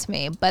wild to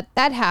me. But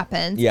that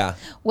happens. Yeah.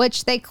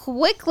 Which they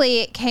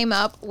quickly came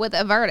up with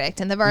a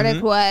verdict, and the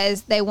verdict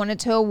was they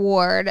wanted to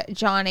award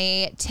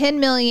Johnny $10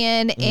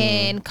 million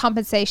in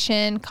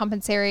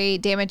compensatory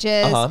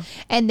damages,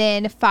 and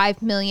then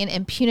 $5 million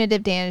in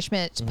punitive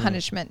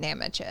punishment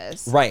damages.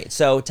 Right.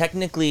 So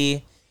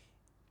technically,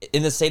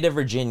 in the state of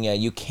Virginia,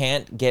 you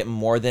can't get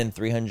more than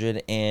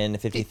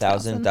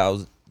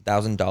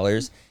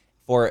 $350,000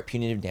 for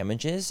punitive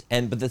damages.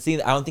 But the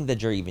thing, I don't think the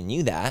jury even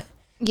knew that.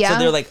 Yeah. So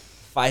they're like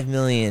 $5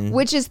 million.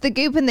 Which is the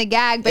goop and the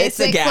gag.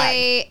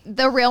 Basically,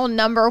 the real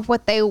number of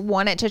what they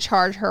wanted to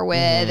charge her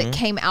with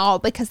came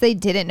out because they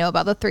didn't know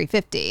about the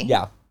 350.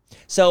 Yeah.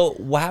 So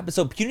what happened?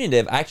 So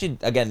punitive, actually,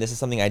 again, this is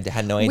something I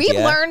had no idea. We've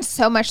learned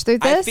so much through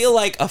this. I feel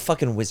like a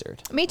fucking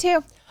wizard. Me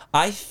too.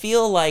 I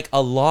feel like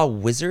a law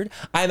wizard.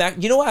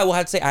 You know what I will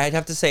have to say? I'd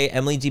have to say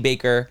Emily D.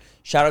 Baker,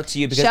 shout out to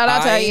you because Shout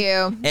out I to you.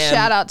 am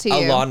Shout out to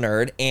a you. law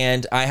nerd,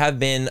 and I have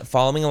been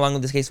following along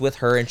with this case with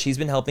her, and she's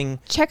been helping.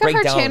 Check out break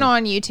her down. channel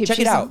on YouTube. Check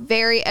She's it out.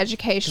 very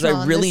educational.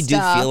 Because I really in this do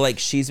stuff. feel like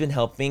she's been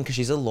helping because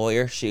she's a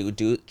lawyer. She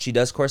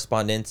does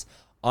correspondence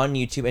on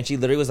YouTube, and she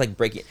literally was like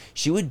breaking.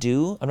 She would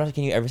do. I'm not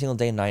kidding you. Every single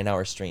day,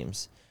 9-hour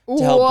streams.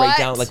 To help break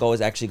down like what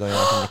was actually going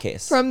on from the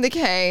case. From the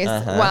case.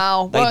 Uh-huh.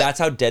 Wow. Like that's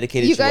how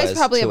dedicated she was. You guys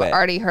probably to have it.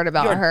 already heard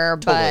about her,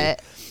 Totally.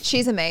 but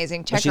she's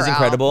amazing. Check her out. She's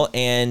incredible,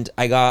 and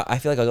I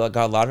feel like I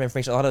got a lot of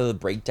information, a lot of the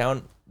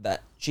breakdown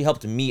that she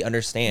helped me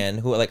understand.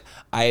 Who like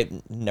I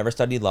never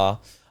studied law,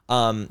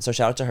 so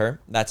shout out to her.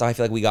 That's how I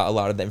feel like we got a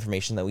lot of the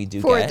information that we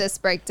do for get this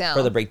breakdown.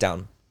 for the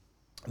breakdown.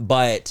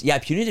 But yeah,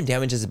 punitive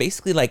damage is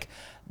basically like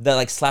the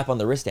like slap on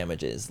the wrist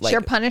damages. Like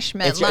your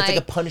punishment. It's like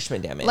a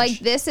punishment damage. Like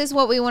this is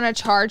what we want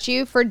to charge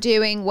you for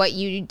doing what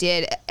you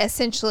did.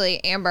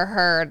 Essentially, Amber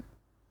Heard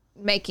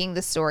making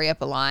the story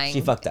up a line.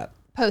 She fucked up.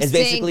 It's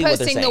basically what they're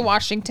Posting the saying.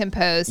 Washington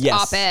Post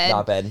Yes, op-ed.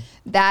 op-ed.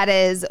 That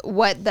is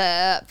what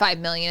the $5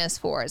 million is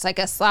for. It's like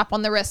a slap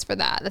on the wrist for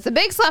that. That's a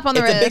big slap on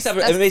the wrist. It's a big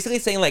slap. I'm basically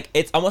saying like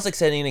it's almost like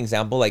setting an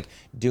example. Like,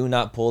 do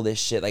not pull this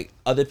shit. Like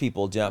other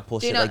people do not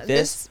pull shit like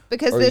this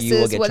because or this you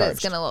will is get what charged.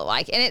 it's going to look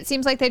like. And it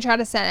seems like they try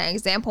to set an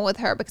example with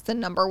her because the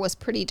number was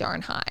pretty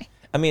darn high.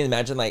 I mean,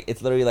 imagine like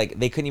it's literally like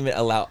they couldn't even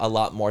allow a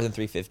lot more than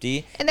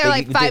 350, and they're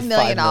like did $5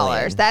 million.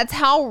 $5 That's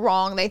how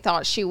wrong they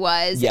thought she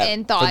was,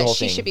 and for the thought whole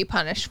she thing. should be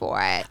punished for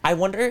it. I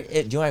wonder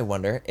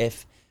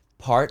if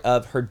part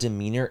of her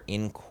demeanor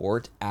in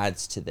court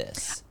adds to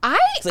this. I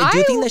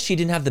do think that she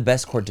didn't have the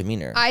best court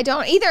demeanor. I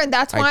don't either. And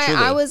that's why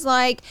truly. I was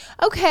like,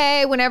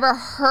 okay, whenever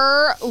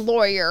her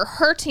lawyer,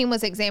 her team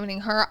was examining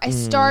her, I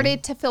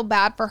started to feel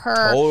bad for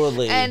her.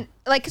 Totally. And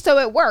like, so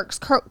it works.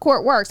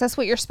 Court works. That's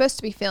what you're supposed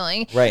to be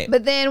feeling. Right.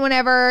 But then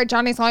whenever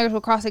Johnny's lawyers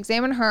would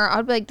cross-examine her,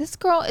 I'd be like, this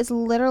girl is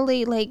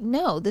literally like,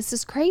 no, this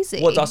is crazy.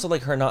 Well, it's also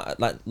like her not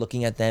like,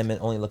 looking at them and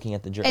only looking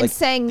at the jury. And like,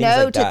 saying things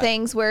no like to that.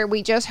 things where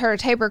we just heard a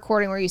tape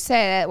recording where you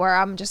said it, where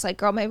I'm just like,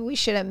 girl, maybe we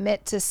should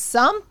admit to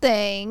some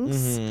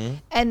things. Mm-hmm.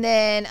 And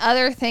then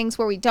other things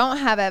where we don't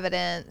have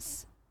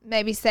evidence,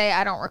 maybe say,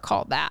 I don't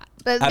recall that.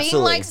 But being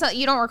Absolutely. like,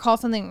 you don't recall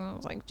something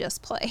like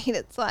just played,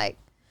 it's like,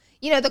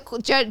 you know,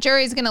 the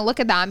jury's going to look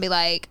at that and be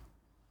like,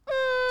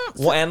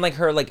 Well, and like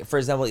her, like for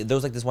example, there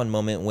was like this one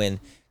moment when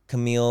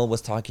Camille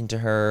was talking to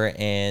her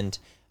and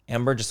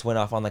Amber just went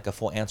off on like a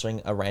full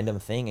answering a random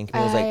thing, and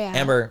Camille was like, yeah.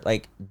 Amber,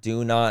 like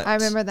do not. I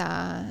remember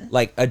that.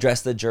 Like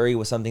address the jury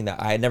with something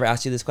that I had never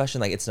asked you this question.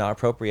 Like it's not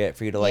appropriate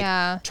for you to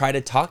like try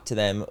to talk to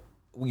them.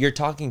 You're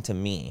talking to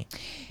me,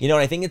 you know.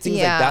 And I think it seems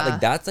like that.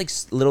 Like that's like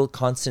little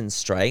constant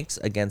strikes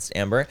against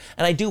Amber.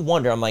 And I do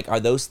wonder. I'm like, are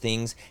those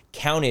things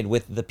counted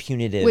with the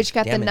punitive? Which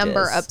got damages? the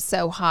number up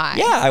so high.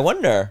 Yeah, I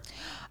wonder.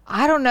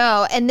 I don't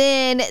know. And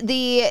then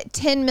the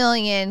 10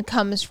 million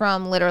comes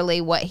from literally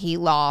what he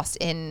lost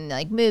in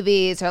like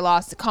movies or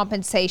lost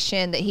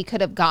compensation that he could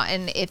have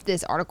gotten if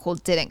this article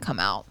didn't come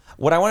out.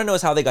 What I want to know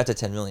is how they got to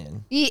 10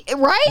 million.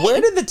 Right?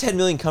 Where did the 10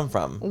 million come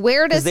from?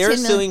 Where does 'Cause they're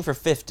 10 million suing for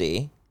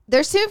 50.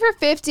 They're suing for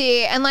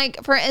 50, and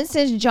like for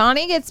instance,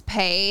 Johnny gets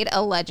paid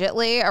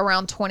allegedly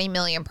around 20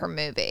 million per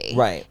movie.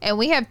 Right. And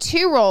we have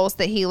 2 roles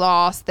that he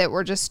lost that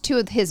were just 2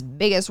 of his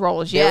biggest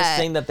roles They yet. were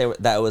saying that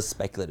that was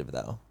speculative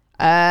though.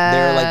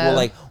 They were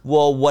like,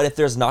 well, what if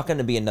there's not going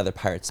to be another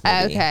Pirates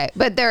movie? Okay,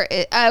 but there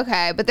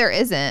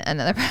isn't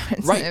another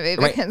Pirates movie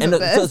Right. because And of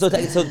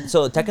this.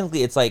 so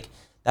technically, it's like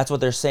that's what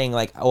they're saying.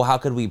 Like, oh, how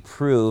could we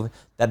prove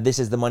that this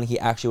is the money he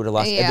actually would have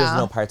lost if there's Yeah.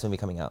 no Pirates movie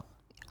coming out?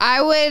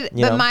 I would,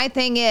 You but know? my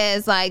thing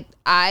is like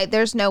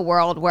there's no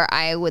world where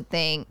I would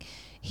think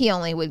he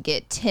only would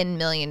get $10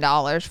 million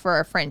for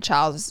a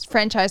franchise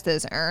that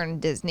has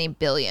earned Disney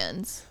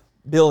billions.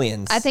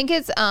 Billions. I think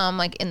it's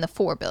like in the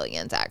 4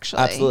 billions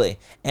actually. Absolutely.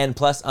 And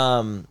plus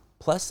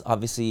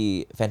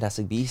obviously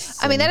Fantastic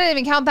Beasts. I mean, that didn't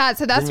even count that.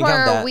 So that's Didn't even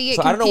count where that. we get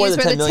So I don't know where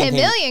confused the where the 10 10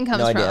 million million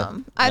comes came- no from.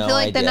 idea. I No feel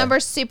like the idea.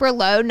 number's super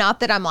low. Not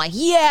that I'm like,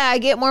 yeah, I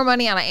get more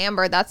money out of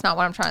Amber. That's not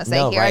what I'm trying to say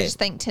No, here. I right. just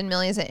think 10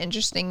 million is an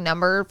interesting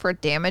number for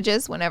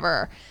damages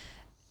whenever.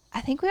 I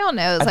think we all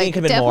know it's I think like it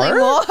could be definitely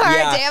more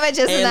Yeah.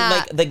 damages than and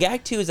that. like the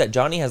gag too is that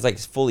Johnny has like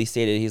fully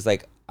stated he's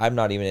like, I'm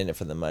not even in it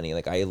for the money.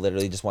 Like I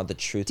literally just want the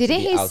truth. Didn't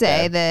to be he out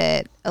say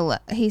there.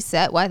 that he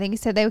said, well, I think he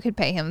said they could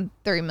pay him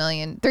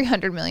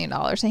 $300 million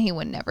and he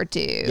would never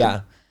do.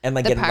 Yeah. and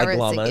like the get like pirates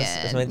llamas or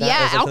again. something like that.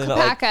 Yeah, Or something about,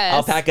 like, alpacas.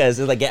 alpacas.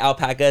 It was like get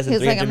alpacas and He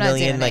was like, 300 I'm not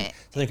million, doing like it.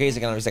 something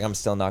crazy. And I was like, I'm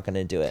still not going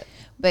to do it.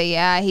 But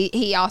yeah,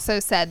 he also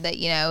said that,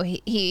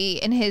 he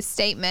in his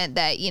statement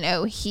that,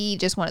 he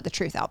just wanted the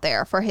truth out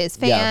there for his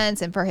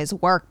fans and for his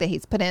work that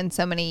he's put in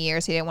so many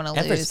years. He didn't want to lose.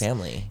 And for his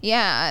family.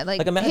 Yeah.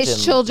 Like imagine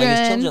his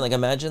children. Like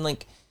imagine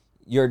like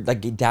your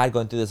like dad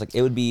going through this. Like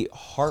it would be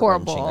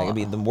heart-wrenching. Horrible. Like it'd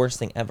be the worst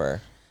thing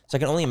ever. So I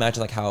can only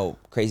imagine like how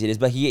crazy it is.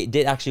 But he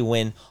did actually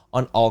win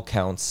on all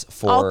counts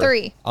for All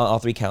three. On all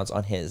three counts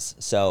on his.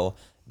 So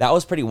that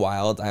was pretty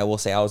wild. I will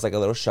say I was like a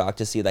little shocked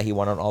to see that he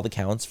won on all the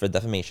counts for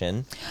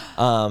defamation.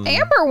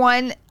 Amber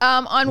won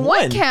on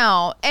one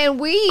count, and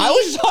I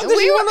was shocked that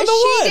she won on the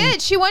she one.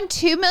 did. She won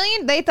 $2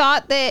 million. They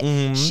thought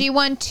that she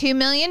won $2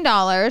 million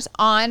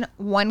on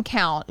one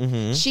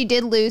count. She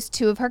did lose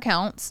 2 of her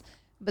counts,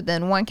 but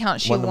then one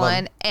count she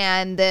won,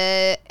 and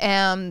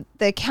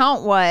the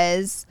count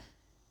was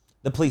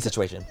the police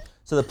situation.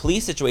 So the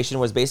police situation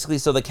was basically,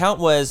 so the count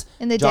was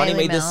In the Johnny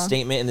Daily made this Mail.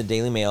 statement in the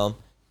Daily Mail,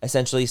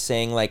 essentially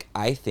saying like,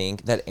 I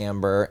think that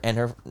Amber and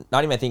her,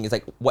 not even I think, it's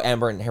like what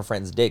Amber and her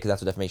friends did, because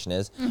that's what defamation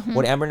is.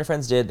 What Amber and her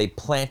friends did, they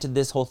planted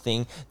this whole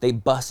thing. They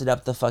busted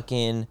up the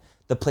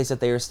place that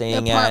they were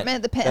staying The apartment,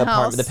 at. the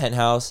penthouse. The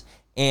penthouse.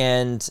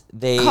 And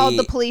they Called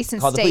the police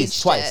and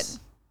staged twice. it.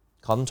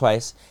 Called them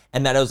twice.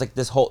 And that it was like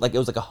this whole, like it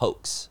was like a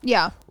hoax.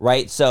 Yeah.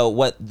 Right? So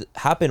what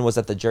happened was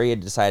that the jury had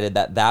decided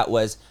that that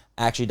was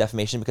actually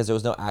defamation because there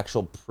was no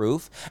actual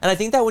proof. And I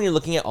think that when you're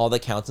looking at all the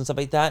counts and stuff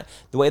like that,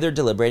 the way they're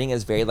deliberating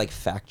is very like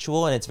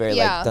factual, and it's very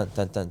like dun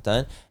dun dun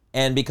dun.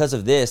 And because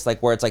of this,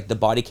 like where it's like the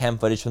body cam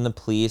footage from the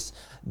police,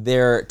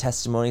 their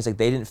testimonies, like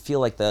they didn't feel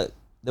like there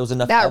was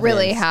enough That evidence.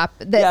 really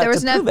happened. There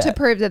was enough to it.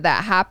 prove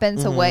that happened.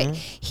 So what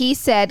he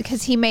said,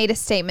 because he made a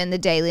statement in the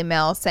Daily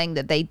Mail saying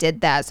that they did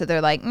that. So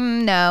they're like,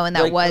 no, and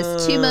that Like,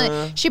 was $2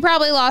 million. She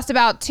probably lost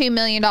about $2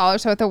 million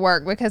worth of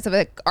work because of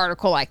an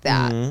article like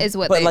that. Is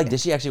what. But they like, did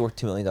she actually work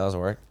 $2 million of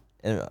work?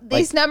 And, like,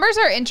 these numbers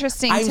are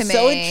interesting to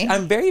me.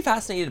 I'm very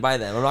fascinated by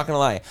them. I'm not gonna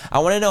lie. I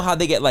want to know how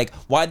they get like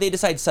why they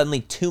decide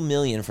suddenly $2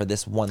 million for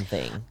this one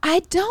thing. I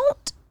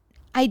don't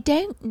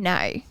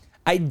know.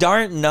 I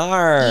darn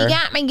nar. You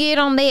got me good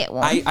on that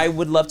one. I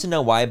would love to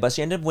know why, but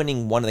she ended up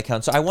winning one of the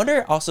counts. So I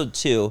wonder also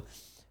too,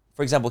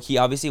 for example, he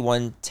obviously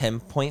won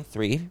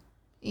 10.3,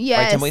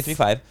 yes. right?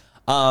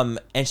 10.35.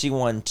 And she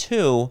won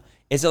 2.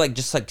 Is it like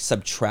just like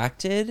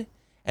subtracted?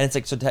 And it's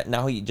like, so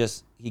now he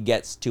gets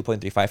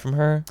 2.35 from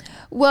her.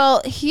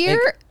 Well,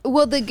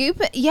 the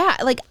goop, yeah,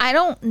 like I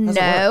don't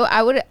know.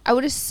 I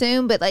would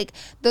assume, but like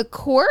the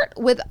court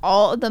with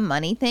all of the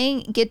money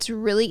thing gets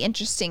really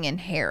interesting and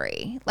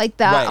hairy. Like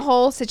that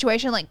whole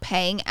situation, like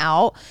paying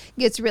out,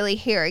 gets really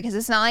hairy because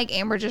it's not like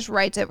Amber just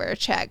writes over a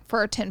check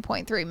for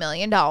 $10.3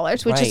 million,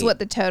 which is what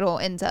the total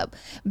ends up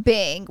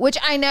being. Which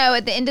I know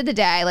at the end of the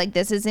day, like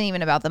this isn't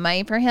even about the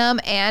money for him.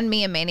 And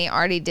me and Manny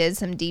already did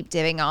some deep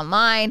diving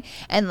online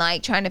and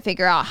like trying to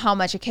figure out how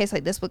much a case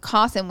like this would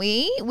cost, and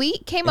we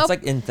came It's up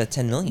like in the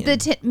 10 million. the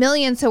 10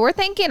 million. So we're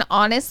thinking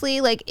honestly,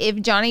 like if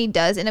Johnny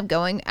does end up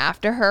going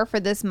after her for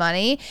this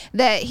money,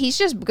 that he's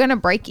just gonna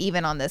break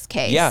even on this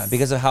case. Yeah,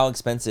 because of how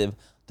expensive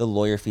the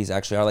lawyer fees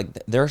actually are. Like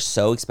they're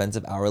so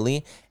expensive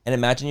hourly. And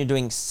imagine you're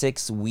doing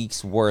 6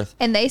 weeks worth.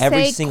 And they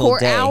every say single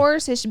court day.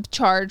 hours is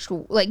charged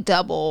like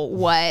double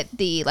what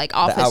the like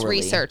office hourly.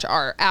 research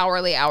are.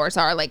 Hourly hours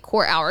are like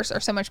court hours are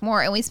so much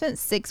more. And we spent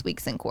 6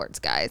 weeks in courts,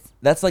 guys.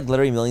 That's like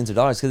literally millions of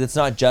dollars because it's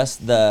not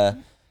just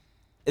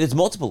it's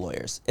multiple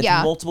lawyers. It's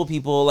multiple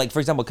people. Like, for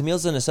example,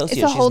 Camille's an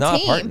associate. It's a whole She's not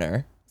team. a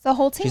partner. It's the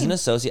whole team. She's an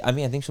associate. I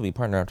mean, I think she'll be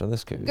partner after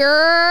this case.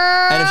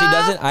 Girl. And if she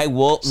doesn't, I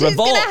will revolt. She's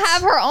gonna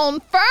have her own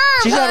firm.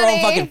 She's got her own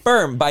honey. fucking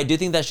firm. But I do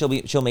think that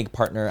she'll make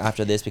partner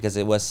after this because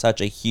it was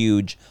such a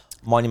huge,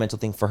 monumental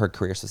thing for her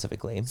career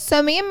specifically.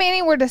 So me and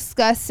Manny were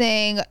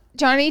discussing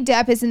Johnny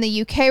Depp is in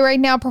the UK right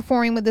now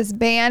performing with this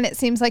band. It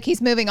seems like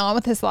he's moving on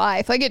with his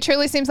life. Like it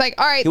truly seems like,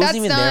 all right, He that's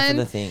wasn't even done. there for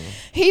the thing.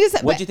 He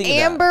doesn't. What'd But you think of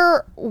that?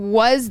 Amber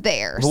was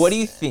there. But what do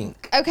you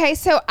think? Okay,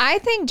 so I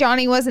think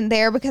Johnny wasn't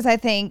there because I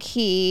think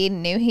he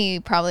knew he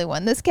probably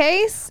won this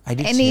case. I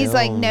do and he's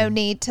like, too. no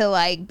need to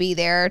like be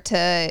there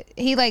to.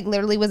 He like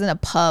literally was in a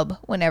pub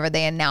whenever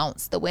they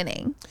announced the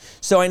winning.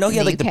 So I know he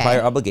had the like the UK.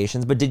 prior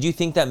obligations, but did you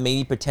think that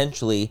maybe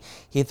potentially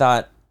he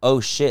thought, oh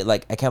shit,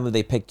 like I can't believe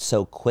they picked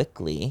so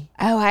quickly?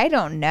 Oh, I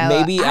don't know.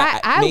 Maybe-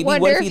 I maybe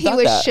what wonder if if he he thought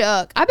was that?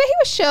 shook. I bet he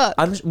was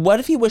shook. What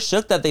if he was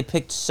shook that they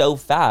picked so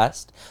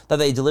fast, that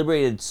they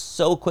deliberated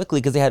so quickly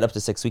because they had up to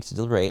 6 weeks to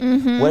deliberate?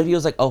 Mm-hmm. What if he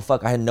was like, oh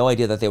fuck, I had no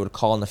idea that they would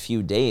call in a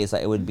few days,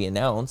 that it would be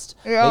announced?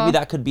 Yeah. Maybe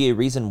that could be a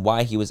reason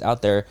why he was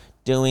out there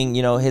doing,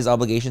 his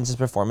obligations, his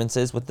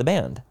performances with the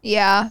band.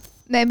 Yeah,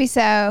 maybe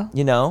so.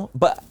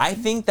 But I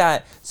think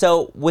that,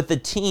 so with the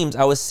teams,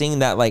 I was seeing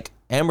that like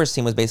Amber's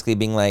team was basically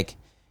being like,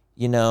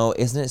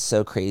 isn't it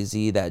so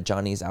crazy that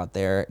Johnny's out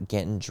there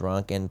getting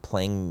drunk and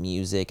playing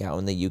music out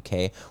in the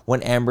UK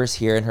when Amber's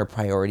here and her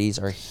priorities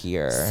are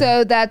here?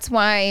 So that's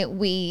why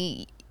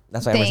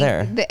That's why Amber's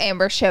there. The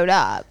Amber showed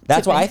up.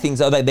 That's why I think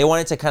so. Like they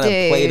wanted to kind of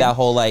play Dude. that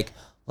whole like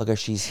look at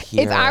she's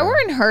here. If I were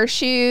in her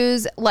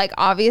shoes, like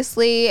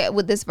obviously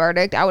with this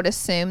verdict, I would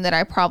assume that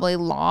I probably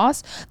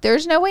lost.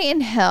 There's no way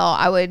in hell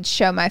I would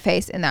show my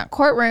face in that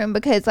courtroom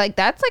because like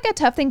that's like a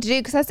tough thing to do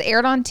because that's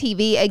aired on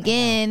TV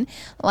again.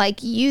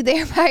 Like you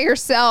there by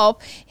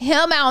yourself,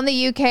 him out in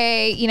the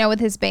UK, you know, with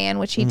his band,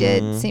 which he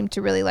did seem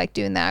to really like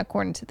doing that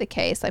according to the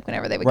case. Like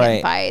whenever they would get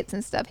in fights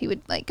and stuff, he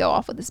would like go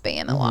off with his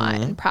band a lot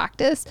and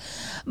practice.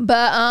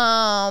 But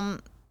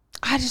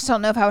I just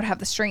don't know if I would have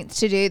the strength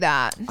to do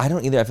that. I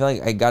don't either. I feel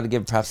like I got to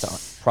give props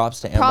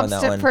to Amber on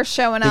that one for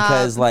showing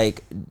because up.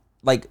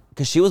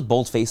 because she was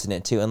bold facing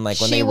it too, and like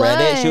when She they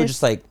read it, she was was.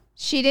 just like.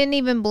 She didn't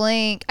even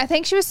blink. I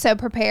think she was so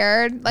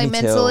prepared, like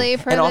Me mentally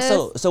too. for and this.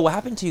 also, so what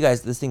happened to you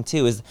guys? This thing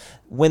too is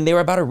when they were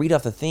about to read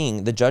off the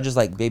thing, the judge is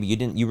like, "Baby, you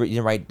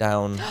didn't write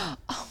down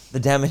the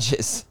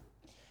damages.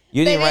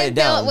 You didn't write it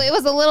down. It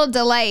was a little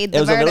delayed. It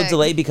was a little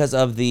delayed because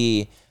of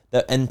the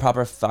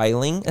improper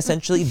filing,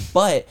 essentially.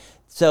 But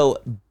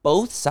so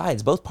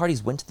both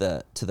parties went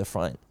to the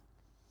front.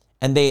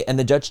 And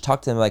the judge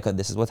talked to them like, oh,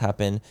 this is what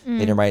happened. They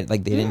didn't write,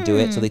 like they didn't do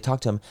it. So they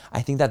talked to him.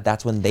 I think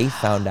that's when they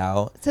found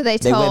out. So they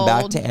went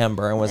back to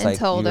Amber and was like,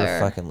 told you were her.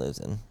 fucking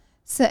losing.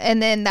 So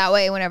and then that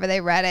way, whenever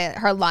they read it,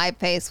 her live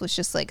face was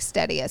just like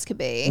steady as could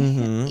be.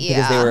 Yeah,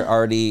 Because they were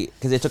already,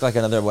 because it took like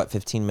another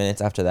 15 minutes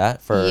after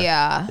that for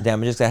the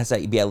damages. It has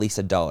to be at least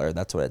 $1.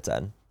 That's what it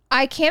said.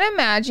 I can't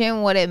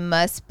imagine what it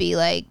must be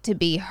like to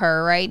be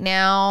her right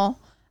now.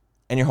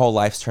 And your whole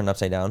life's turned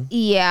upside down.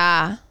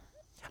 Yeah.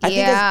 I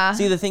think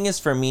see, the thing is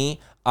for me,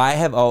 I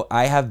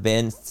have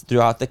been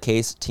throughout the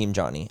case Team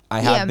Johnny.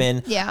 I have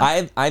been.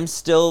 Yeah. I'm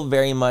still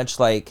very much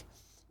like.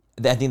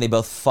 I think they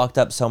both fucked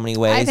up so many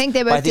ways. I think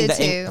they both did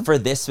too. For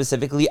this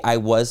specifically, I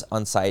was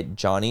on side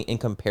Johnny in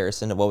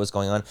comparison to what was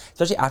going on,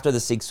 especially after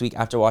the 6 week,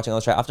 after watching all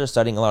the trial, after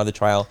studying a lot of the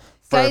trial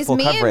for Guys, full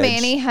me coverage. and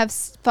Manny have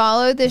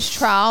followed this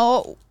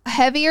trial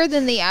heavier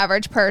than the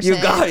average person.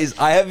 You guys,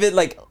 I have been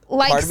like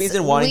part of me's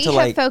been wanting to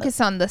like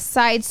focus on the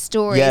side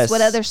stories, Yes.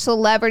 what other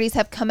celebrities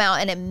have come out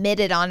and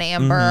admitted on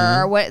Amber,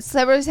 or what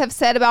celebrities have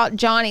said about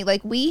Johnny.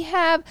 Like we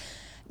have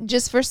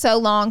just for so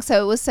long,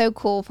 so it was so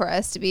cool for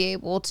us to be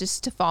able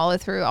just to follow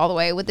through all the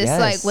way with this,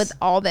 like with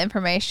all the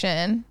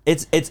information.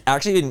 It's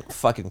actually been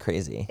fucking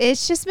crazy.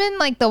 It's just been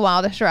like the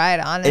wildest ride,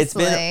 honestly. It's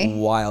been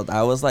wild.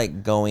 I was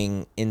like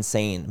going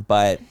insane,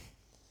 but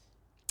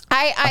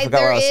I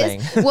forgot what I was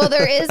saying. Well,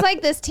 there is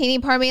like this teeny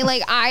part of me,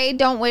 like I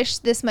don't wish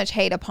this much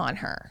hate upon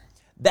her.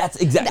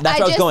 That's exactly. That's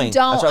where I was going.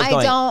 That's where I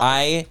was going.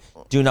 I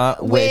do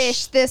not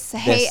wish this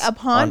hate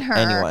upon her.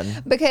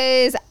 Anyone.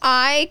 Because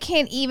I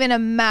can't even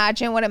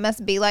imagine what it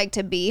must be like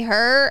to be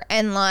her.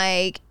 And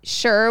like,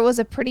 sure, it was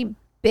a pretty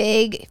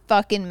big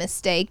fucking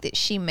mistake that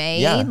she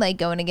made, like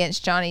going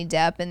against Johnny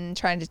Depp and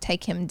trying to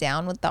take him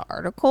down with the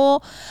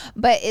article.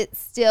 But it's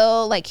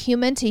still like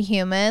human to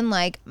human.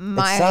 Like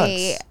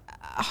my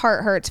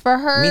heart hurts for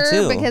her. Me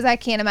too. Because I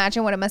can't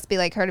imagine what it must be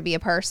like her to be a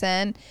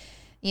person,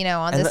 you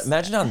know, on this.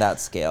 Imagine on that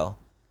scale.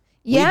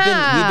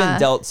 Yeah. We've been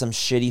dealt some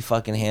shitty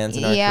fucking hands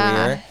in our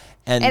career.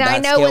 And I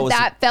know what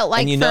that felt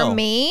like for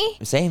me.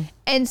 Same.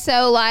 And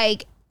so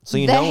like So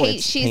the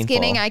hate she's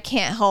getting, I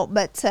can't help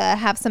but to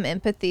have some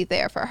empathy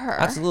there for her.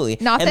 Absolutely.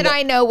 Not that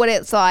I know what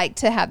it's like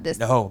to have this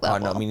No, level.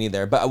 God, no, me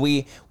neither. But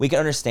we can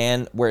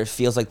understand where it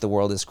feels like the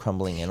world is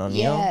crumbling in on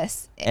you.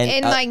 Yes.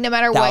 And like no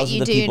matter what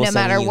you do, no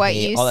matter what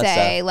you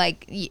say,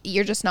 like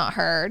you're just not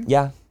heard.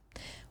 Yeah.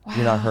 Wow.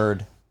 You're not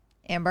heard.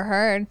 Amber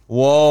Heard.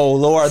 Whoa,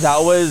 Laura, that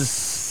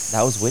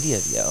was witty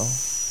of you.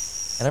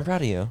 And I'm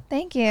proud of you.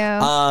 Thank you.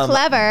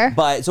 Clever.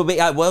 But so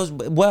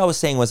what I was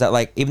saying was that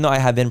like even though I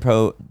have been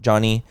pro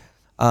Johnny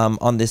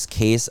on this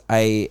case,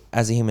 I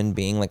as a human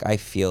being, like I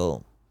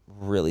feel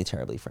really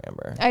terribly for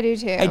Amber. I do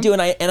too. I do,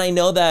 and I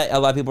know that a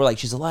lot of people are like,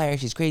 she's a liar,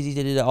 she's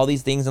crazy, all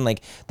these things, and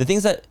like the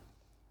things that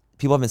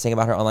people have been saying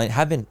about her online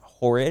have been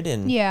horrid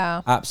and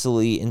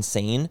absolutely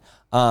insane.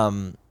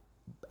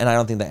 And I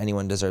don't think that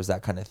anyone deserves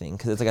that kind of thing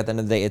because it's like at the end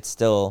of the day, it's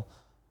still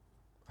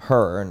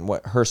her and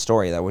what her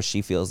story that what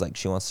she feels like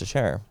she wants to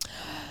share.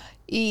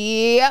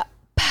 Yep.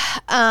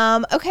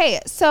 Okay,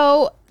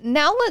 so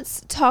now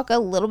let's talk a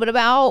little bit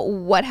about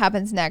what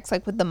happens next,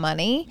 like with the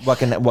money. What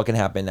can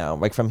happen now,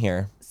 like from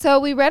here? So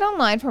we read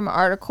online from an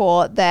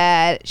article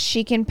that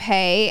she can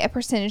pay a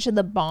percentage of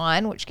the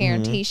bond, which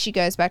guarantees she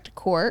goes back to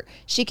court.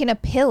 She can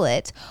appeal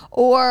it,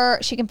 or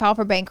she can file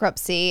for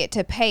bankruptcy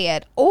to pay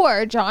it,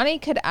 or Johnny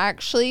could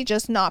actually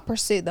just not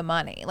pursue the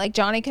money. Like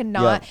Johnny could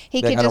not.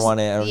 He could just want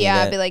it,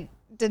 be like,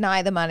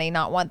 deny the money,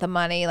 not want the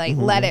money, like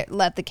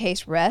let the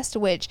case rest,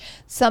 which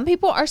some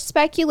people are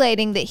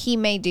speculating that he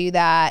may do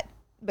that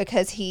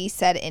because he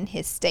said in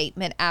his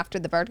statement after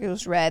the verdict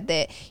was read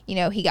that, you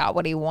know, he got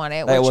what he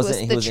wanted, which was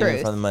the truth. In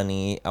it for the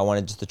money. I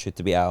wanted just the truth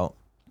to be out.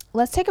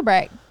 Let's take a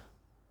break.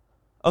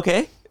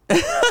 Okay.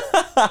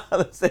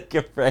 Let's take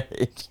a break.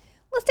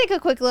 Let's take a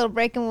quick little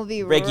break and we'll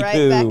be right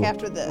back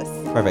after this.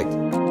 Perfect.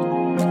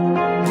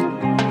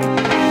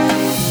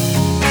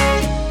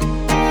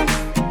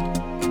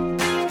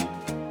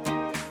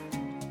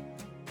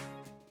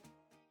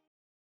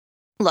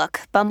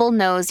 Look, Bumble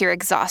knows you're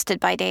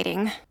exhausted by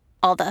dating.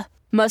 All the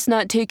must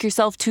not take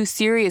yourself too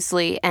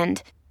seriously,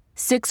 and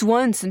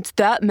 6'1" since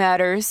that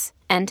matters,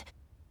 and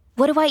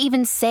what do I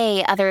even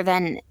say other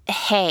than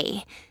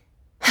hey?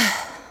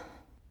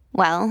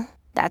 Well,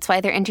 that's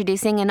why they're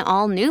introducing an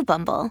all-new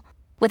Bumble,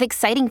 with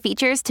exciting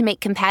features to make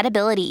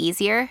compatibility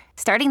easier,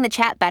 starting the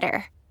chat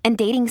better, and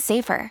dating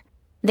safer.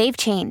 They've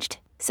changed,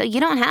 so you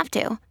don't have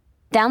to.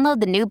 Download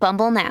the new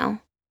Bumble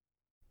now.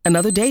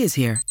 Another day is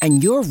here,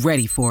 and you're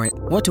ready for it.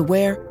 What to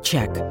wear?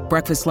 Check.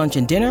 Breakfast, lunch,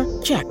 and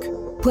dinner? Check.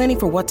 Planning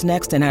for what's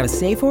next and how to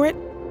save for it?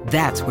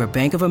 That's where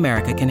Bank of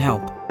America can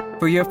help.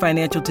 For your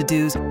financial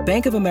to-dos,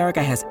 Bank of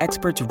America has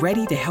experts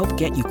ready to help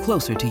get you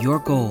closer to your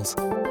goals.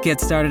 Get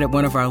started at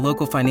one of our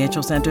local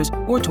financial centers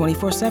or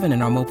 24/7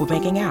 in our mobile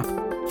banking app.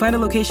 Find a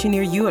location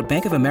near you at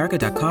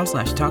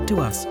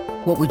bankofamerica.com/talktous.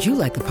 What would you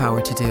like the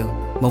power to do?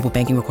 Mobile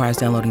banking requires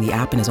downloading the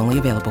app and is only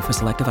available for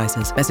select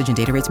devices. Message and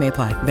data rates may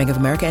apply. Bank of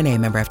America NA,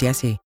 member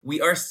FDIC. We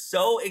are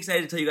so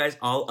excited to tell you guys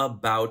all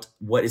about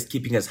what is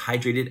keeping us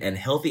hydrated and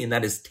healthy, and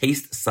that is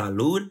Taste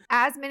Salud.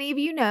 As many of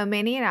you know,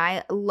 Manny and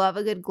I love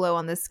a good glow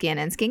on the skin,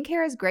 and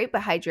skincare is great,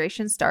 but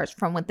hydration starts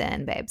from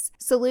within, babes.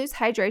 Salud's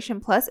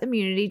Hydration Plus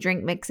Immunity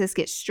Drink Mixes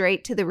get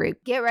straight to the root.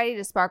 Get ready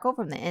to sparkle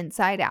from the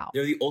inside out.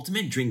 They're the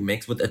ultimate drink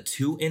mix with a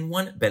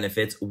 2-in-1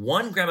 benefits,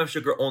 1 gram of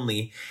sugar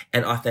only,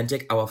 and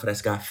authentic agua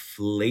fresca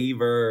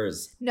flavors.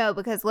 No,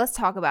 because let's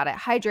talk about it.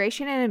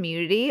 Hydration and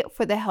immunity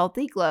for the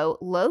healthy glow,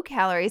 low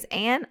calories,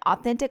 and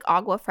authentic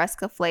agua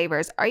fresca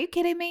flavors. Are you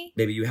kidding me?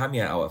 Baby, you have me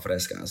at agua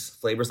frescas.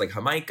 Flavors like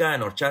Jamaica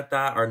and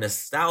horchata are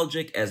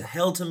nostalgic as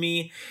hell to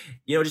me.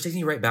 You know, it just takes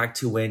me right back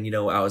to when,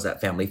 I was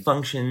at family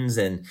functions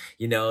and,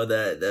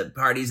 the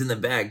parties in the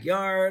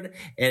backyard.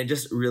 And it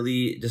just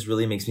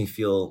really makes me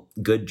feel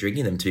good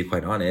drinking them, to be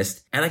quite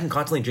honest. And I can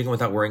constantly drink them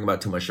without worrying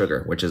about too much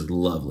sugar, which is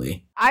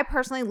lovely. I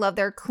personally love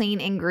their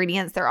clean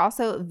ingredients. They're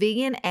also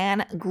vegan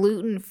and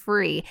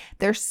gluten-free.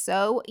 They're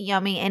so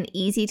yummy and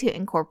easy to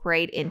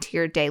incorporate into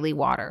your daily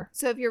water.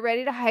 So if you're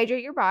ready to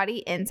hydrate your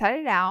body inside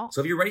and out, So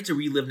if you're ready to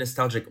relive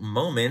nostalgic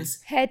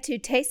moments, head to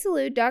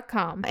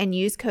tastesalud.com and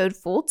use code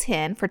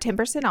FULL10 for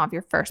 10% off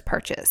your first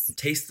purchase.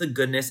 taste the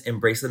goodness,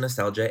 embrace the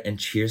nostalgia, and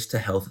cheers to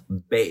health,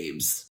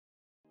 babes.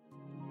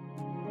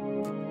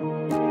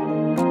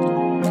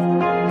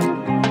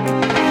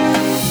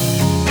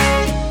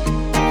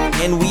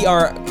 And we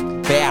are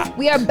back.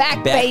 We are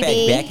back,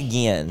 baby. Back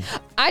again.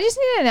 I just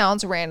need to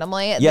announce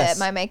randomly Yes. that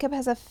my makeup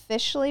has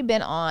officially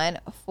been on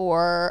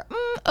for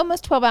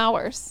almost 12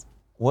 hours.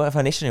 What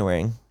foundation are you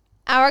wearing?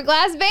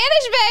 Hourglass Vanish,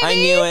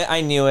 baby.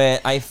 I knew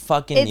it. I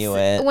fucking knew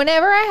it.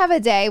 Whenever I have a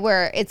day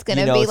where it's going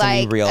to be it's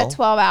gonna be like real. a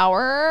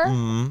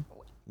 12-hour,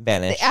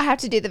 Vanish. I have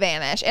to do the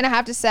Vanish, and I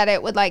have to set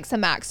it with like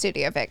some Mac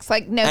Studio Fix.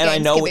 Like no And games I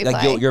know can be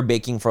like played. you're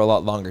baking for a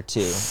lot longer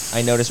too.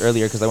 I noticed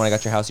earlier because when I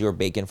got your house, you were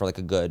baking for like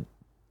a good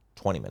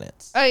 20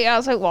 minutes. Oh yeah, I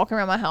was like walking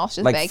around my house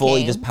just Like baking.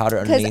 fully just powder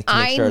underneath to make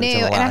I sure knew, it's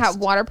gonna and I last. have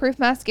waterproof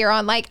mascara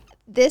on. Like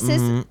this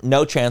is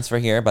No transfer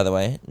here, by the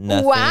way.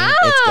 Nothing. wow.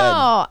 It's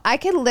good. I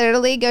could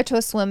literally go to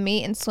a swim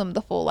meet and swim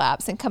the full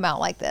laps and come out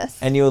like this.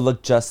 And you would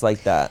look just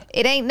like that.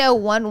 It ain't no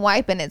one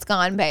wipe and it's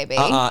gone, baby.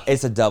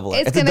 It's a double.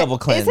 It's a double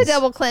cleanse. It's a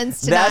double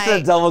cleanse tonight.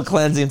 That's a double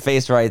cleansing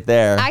face right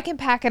there. I can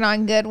pack it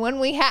on good when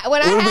we have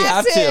When we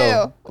have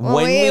to.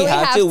 When we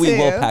have to, we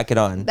will pack it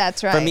on.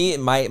 That's right. For me,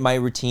 my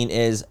routine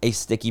is a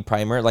sticky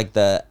primer, like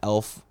the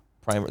e.l.f.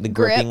 primer, the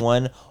gripping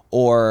one,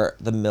 or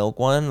the milk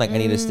one. Like I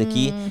need a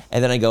sticky,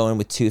 and then I go in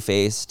with Too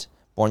Faced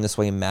Born This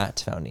Way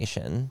matte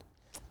foundation.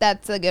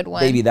 That's a good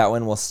one. Baby, that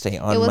one will stay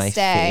on my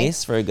stay.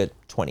 face for a good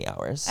 20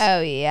 hours.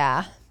 Oh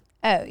yeah.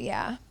 Oh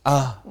yeah.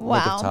 Wow.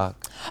 Wow.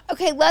 Talk.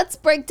 Okay, let's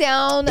break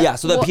down. Yeah,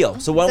 so the appeal.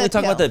 So why don't we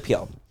talk about the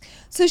appeal?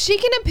 So she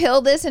can appeal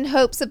this in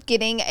hopes of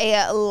getting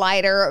a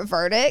lighter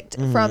verdict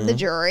from the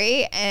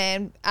jury.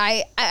 And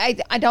I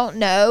don't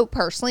know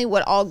personally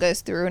what all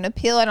goes through an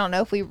appeal. I don't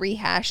know if we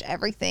rehash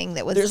everything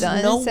that was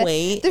done. There's no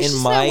way in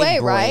my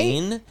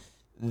brain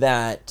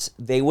that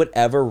they would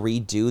ever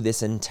redo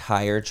this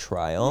entire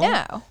trial.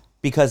 No.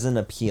 Because an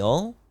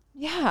appeal.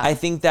 Yeah. I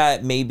think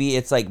that maybe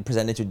it's like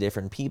presented to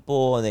different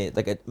people and they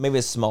like maybe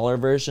a smaller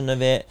version of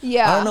it.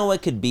 Yeah. I don't know what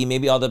it could be.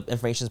 Maybe all the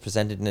information is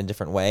presented in a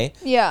different way.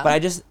 Yeah. But I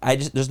just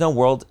there's no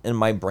world in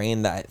my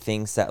brain that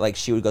thinks that like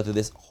she would go through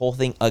this whole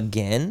thing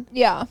again.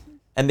 Yeah.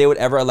 And they would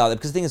ever allow that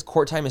because the thing is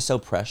court time is so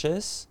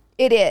precious.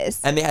 It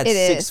is. And they had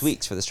 6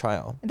 weeks for this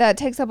trial. That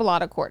takes up a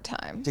lot of court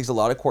time. It takes a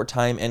lot of court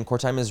time, and court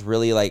time is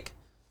really like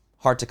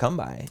hard to come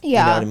by.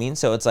 Yeah. You know what I mean?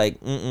 So it's like,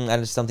 that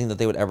is something that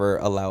they would ever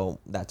allow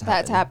that to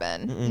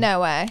happen.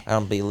 No way. I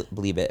don't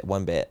believe it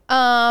one bit.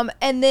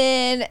 And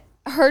then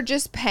her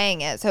just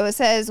paying it. So it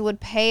says would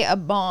pay a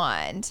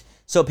bond.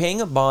 So paying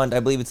a bond,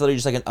 I believe it's literally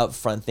just like an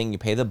upfront thing. You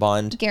pay the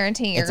bond.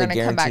 Guaranteeing you're going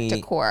to come back to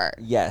court.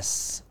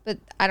 Yes. But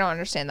I don't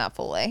understand that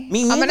fully.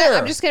 Me neither.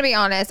 I'm just going to be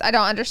honest. I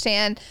don't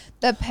understand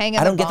the paying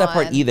of the bond. I don't get that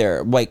part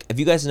either. Like, if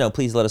you guys know,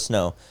 please let us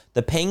know.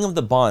 The paying of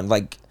the bond,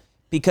 like,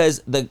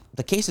 because the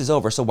case is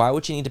over, so why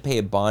would you need to pay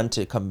a bond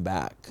to come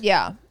back?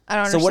 Yeah, I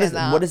don't understand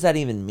that. What does that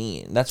even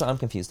mean? That's what I'm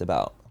confused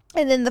about.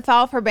 And then the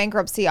file for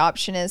bankruptcy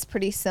option is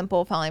pretty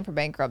simple, filing for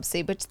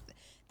bankruptcy, but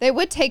they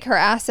would take her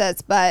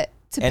assets, but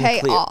to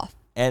pay off.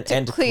 and to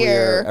clear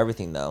clear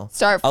everything though.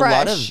 Start A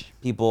lot of fresh.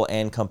 people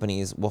and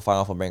companies will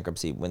file for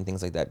bankruptcy when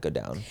things like that go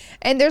down.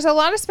 And there's a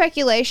lot of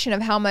speculation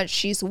of how much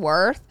she's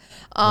worth,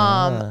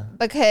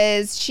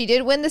 because she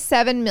did win the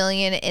 $7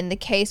 million in the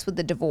case with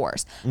the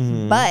divorce,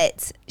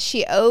 but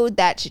she owed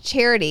that to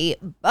charity,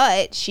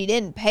 but she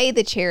didn't pay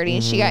the charity,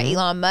 and she got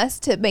Elon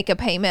Musk to make a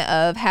payment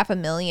of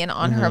 $500,000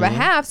 on her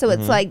behalf. So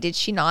it's like, did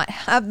she not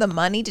have the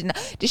money? Did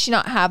she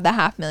not have the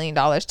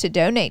 $500,000 to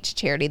donate to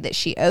charity that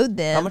she owed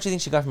them? How much do you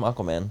think she got from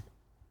Aquaman?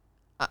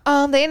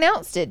 They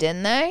announced it,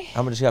 didn't they?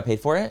 How much she got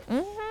paid for it?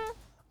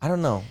 I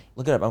don't know.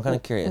 Look it up. I'm kind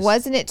of curious.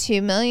 Wasn't it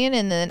 $2 million?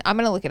 And then I'm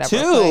gonna look it up. 2?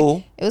 Real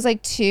quick. It was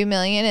like $2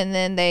 million, and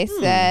then they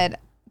said,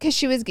 because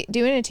she was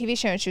doing a TV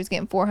show and she was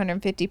getting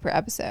 $450 per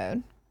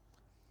episode.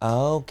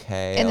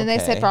 Okay. And then they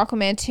said for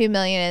Aquaman $2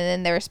 million, and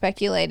then they were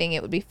speculating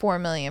it would be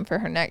 $4 million for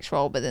her next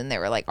role, but then they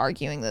were like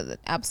arguing that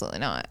absolutely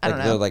not. I don't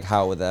know. Like,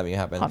 how would that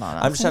happen? Hold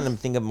on, I'm just trying to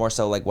think of more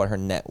so like what her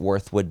net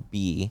worth would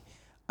be.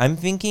 I'm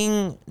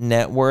thinking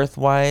net worth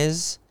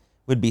wise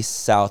would be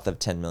south of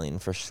 10 million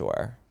for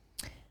sure.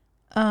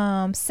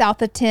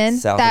 South of 10.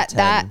 South of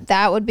 10.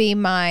 That would be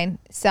mine.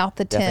 South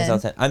of 10. Definitely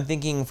south of 10. I'm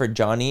thinking for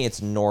Johnny,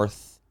 it's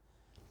north.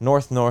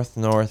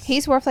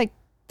 He's worth like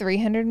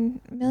 300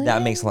 million.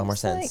 That makes a lot more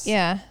sense.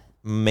 Yeah.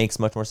 Makes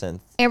much more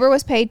sense. Amber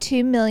was paid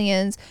 $2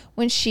 million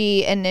when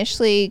she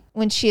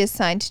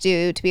assigned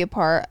to be a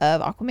part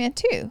of Aquaman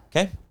 2.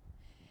 Okay.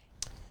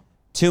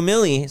 2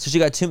 million. So she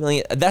got 2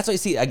 million. That's what you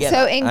see again.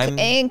 So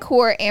in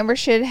court, Amber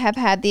should have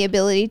had the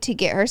ability to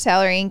get her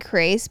salary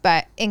increased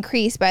by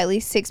at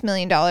least $6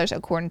 million,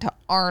 according to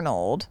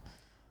Arnold.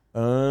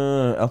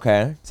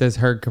 Okay. It says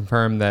Heard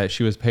confirmed that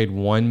she was paid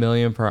 $1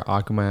 million for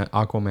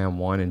Aquaman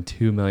 1 and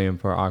 $2 million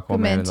for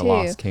Aquaman in the 2.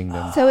 Lost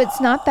Kingdom. So it's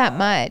not that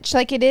much.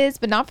 Like it is,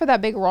 but not for that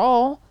big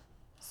role.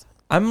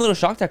 I'm a little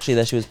shocked actually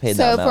that she was paid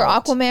So that for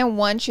amount. Aquaman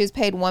 1, she was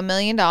paid $1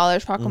 million.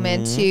 For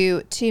Aquaman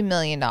 2, $2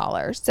 million.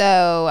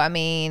 So, I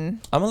mean,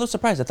 I'm a little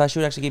surprised. I thought she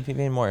would actually get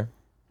paid more.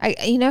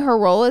 her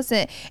role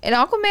isn't, in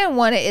Aquaman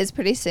 1, it is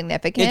pretty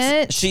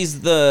significant.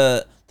 She's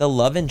the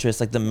love interest,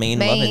 like the main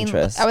love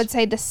interest. I would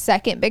say the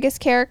second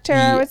biggest character,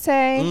 I would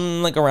say.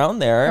 Like around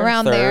there.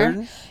 Around third.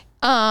 there.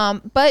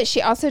 But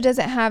she also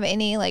doesn't have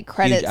any like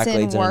credits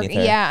in work. Underneath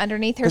her. Yeah,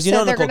 underneath her. Because So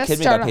they're Nicole going to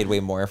Kidman start. got paid way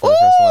more for the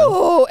first one.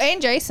 Ooh,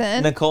 and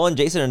Jason. Nicole and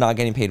Jason are not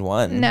getting paid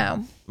one.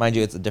 No. Mind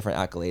you, it's different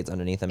accolades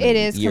underneath them. It and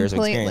is years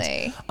completely. Of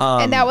experience.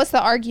 And that was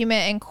the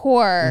argument in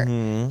court,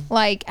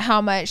 like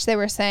how much they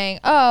were saying,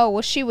 oh,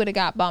 well, she would have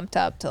got bumped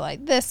up to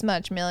like this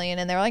much million.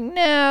 And they were like,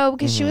 no,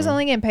 because she was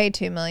only getting paid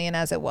 $2 million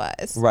as it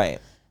was. Right.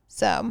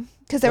 So,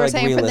 because they were Like,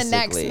 saying for the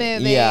next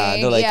movie. yeah,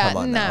 they're like, come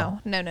on no.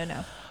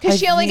 now. Because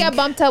she only got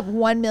bumped up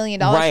 $1 million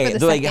for the Right.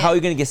 They're like, second. how are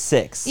you going to get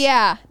 6?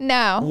 Yeah,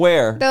 no.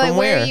 Where? They're like, From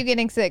where where? are you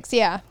getting 6?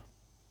 Yeah.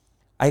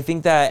 I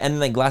think that, and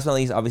like last but not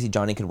least, obviously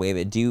Johnny could waive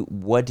it.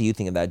 What do you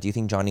think of that? Do you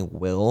think Johnny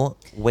will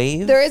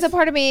waive? There is a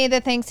part of me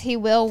that thinks he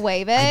will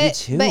waive it. I do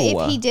too. But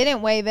if he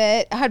didn't waive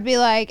it, I'd be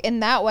like,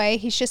 in that way,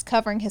 he's just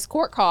covering his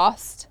court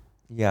cost.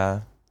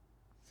 Yeah.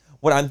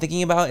 What I'm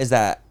thinking about is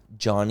that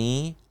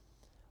Johnny,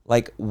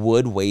 like,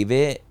 would waive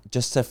it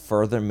just to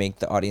further make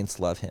the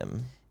audience love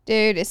him.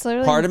 Dude, it's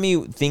literally. Part of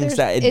me thinks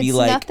that it'd be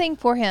like. It's nothing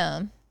for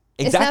him.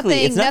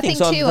 Exactly. It's nothing.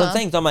 So to I'm him.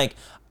 saying, so I'm like,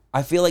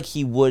 I feel like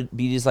he would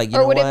be just like, you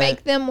or know would what? it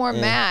make them more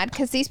mad?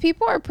 Because these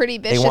people are pretty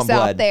want vicious out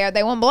blood. there.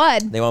 They want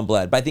blood. They want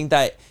blood. But I think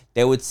that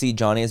they would see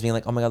Johnny as being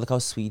like, oh my God, look how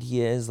sweet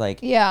he is. Like,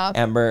 Yeah.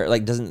 Amber,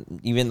 like,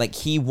 doesn't even, like,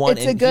 he want.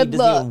 It's a good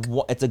look.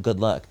 It's a good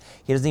look.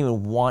 He doesn't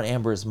even want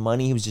Amber's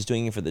money. He was just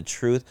doing it for the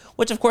truth,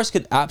 which of course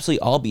could absolutely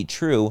all be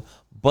true.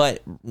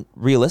 But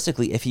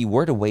realistically, if he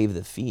were to waive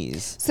the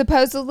fees,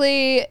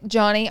 Supposedly,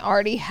 Johnny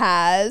already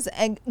has,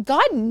 and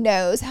God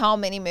knows how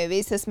many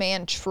movies this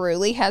man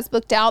truly has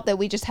booked out that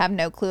we just have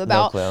no clue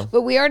about. clue.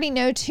 But we already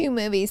know 2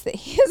 movies that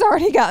he has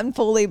already gotten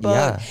fully booked.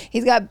 Yeah.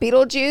 He's got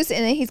Beetlejuice,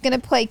 and then he's going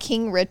to play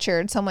King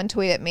Richard. Someone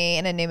tweeted me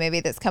in a new movie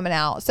that's coming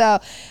out. So,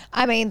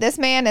 I mean, this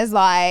man is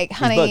like,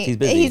 honey, booked. He's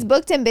busy. He's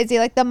booked and busy.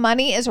 Like, the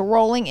money is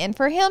rolling in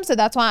for him. So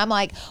that's why I'm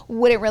like,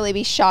 wouldn't really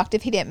be shocked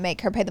if he didn't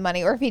make her pay the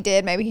money. Or if he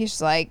did, maybe he's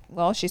just like,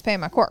 well, she's paying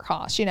my court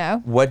costs, you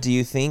know? what do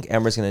you think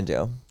Amber's gonna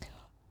do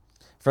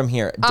from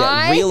here?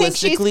 I think she's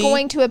Realistically,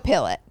 going to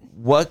appeal it.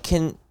 what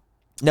can?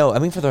 No, I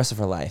mean for the rest of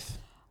her life.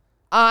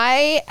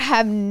 I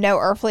have no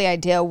earthly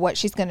idea what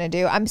she's going to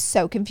do. I'm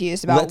so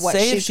confused about Let's what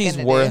say she's if she's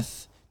gonna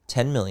worth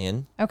 10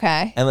 million, do.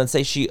 Okay. and let's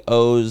say she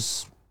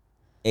owes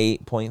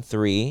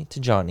 8.3 to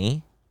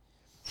Johnny,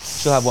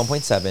 she'll have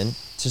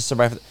 1.7 to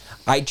survive.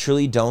 I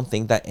truly don't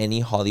think that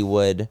any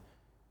Hollywood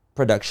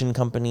production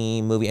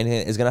company, movie,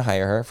 anything is going to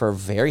hire her for a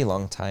very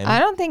long time. I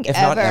don't think if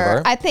ever. not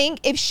ever. I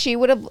think if she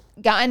would have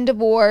gotten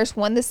divorced,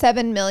 won the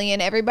 $7 million,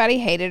 everybody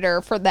hated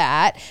her for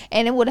that,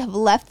 and it would have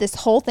left this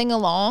whole thing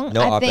alone.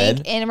 No I op-ed.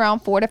 think in around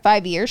 4 to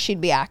 5 years, she'd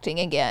be acting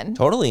again.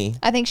 Totally.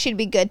 I think she'd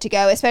be good to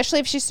go, especially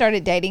if she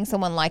started dating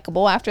someone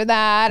likable after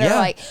that, or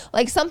Yeah.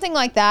 like something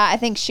like that. I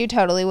think she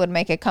totally would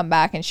make a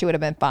comeback, and she would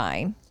have been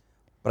fine.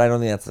 But I don't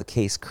think that's the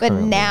case But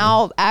currently.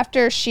 now,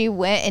 after she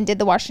went and did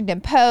the Washington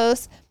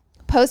Post,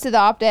 posted the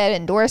op-ed,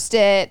 endorsed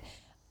it,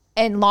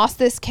 and lost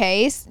this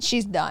case,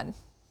 she's done.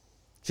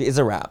 She is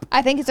a wrap.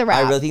 I think it's a wrap.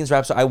 I really think it's a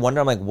wrap. So I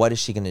wonder, I'm like, what is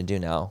she going to do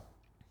now?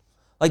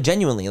 Like,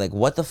 genuinely, like,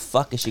 what the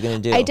fuck is she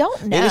going to do? I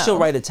don't know. Maybe she'll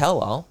write a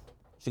tell-all.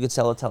 She could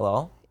sell a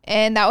tell-all.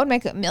 And that would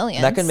make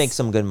millions. That could make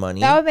some good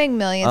money. That would make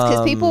millions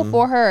because people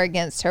for her or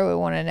against her would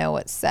want to know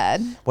what's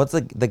said. What's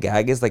the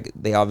gag is, like,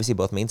 they obviously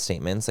both made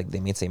statements. Like,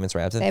 they made statements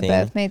right after the They thing.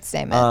 both made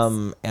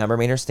statements. Amber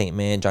made her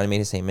statement. Johnny made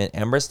his statement.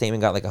 Amber's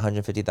statement got like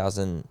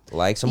 150,000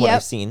 likes from what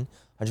I've seen.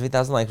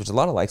 150,000 likes, which is a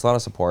lot of likes, a lot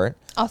of support.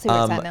 I'll see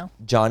where it's at now.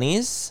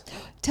 Johnny's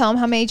Tell them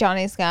how many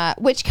Johnny's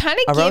got, which kind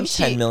of around gives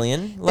 10 you,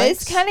 million likes.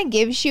 This kind of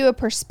gives you a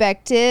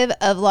perspective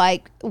of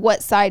like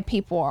what side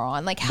people are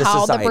on, like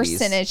how the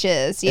percentage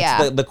is.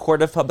 Yeah. The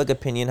court of public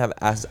opinion have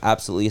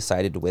absolutely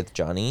sided with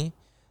Johnny,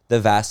 the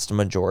vast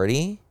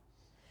majority.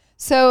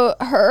 So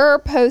her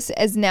post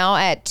is now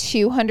at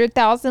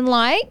 200,000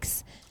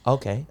 likes.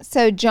 Okay.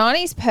 So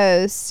Johnny's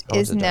post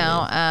is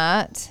now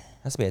at...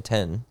 Has to be a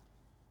 10.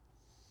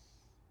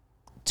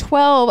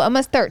 12,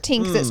 almost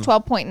 13 because it's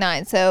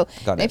 12.9. So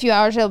in a few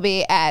hours, it'll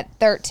be at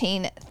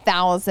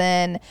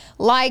 13,000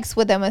 likes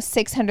with almost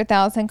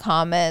 600,000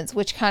 comments,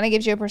 which kind of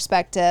gives you a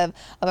perspective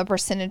of a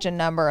percentage and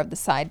number of the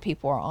side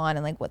people are on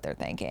and like what they're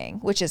thinking,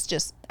 which is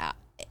just,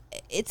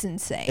 it's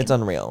insane. It's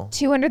unreal.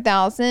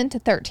 200,000 to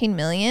 13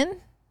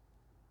 million.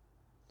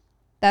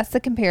 That's the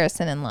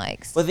comparison in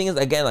likes. Well, the thing is,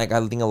 again, like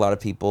I think a lot of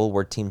people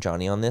were Team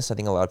Johnny on this. I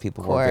think a lot of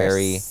people were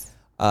very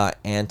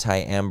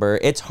anti-Amber.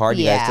 It's hard,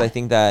 you guys, 'cause I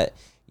think that,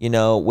 you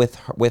know, with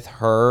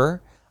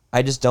her,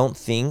 I just don't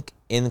think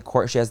in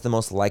court she has the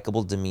most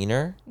likable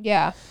demeanor.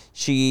 Yeah.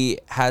 She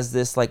has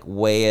this like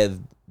way of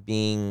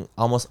being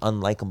almost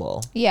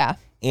unlikable. Yeah.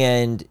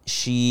 And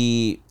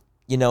she,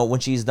 you know, when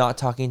she's not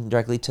talking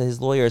directly to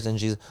his lawyers and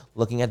she's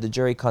looking at the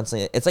jury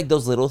constantly, it's like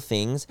those little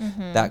things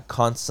that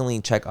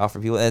constantly check off for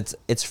people.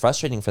 It's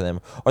frustrating for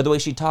them. Or the way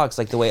she talks,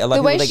 like the way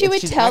she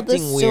would tell the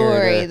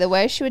story, the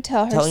way she would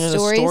tell her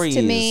stories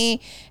to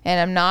me. And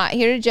I'm not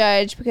here to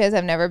judge because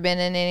I've never been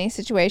in any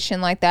situation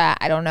like that.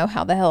 I don't know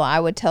how the hell I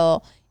would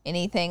tell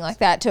anything like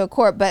that to a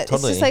court, but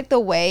it's just like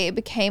the way it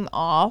became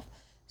off.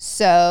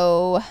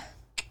 So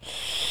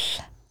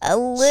a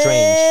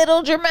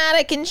little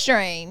dramatic and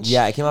strange.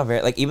 Yeah, it came out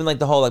very, like, even like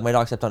the whole, like, my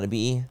dog stepped on a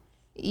bee.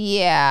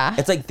 Yeah.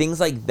 It's like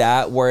things like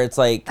that where it's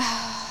like,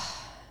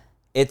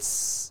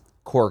 it's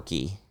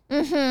quirky.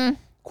 Mm-hmm.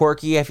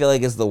 Quirky, I feel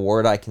like, is the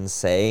word I can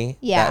say.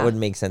 Yeah. That would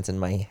make sense in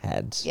my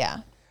head.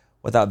 Yeah.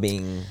 Without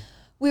being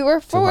We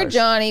were for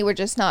Johnny, we're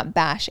just not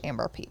bash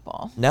Amber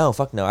people. No,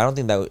 fuck no. I don't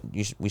think that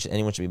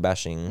anyone should be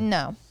bashing.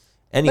 No.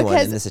 Anyone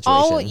in this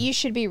situation. All you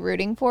should be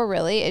rooting for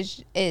really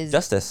is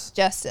justice.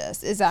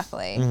 Justice,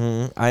 exactly.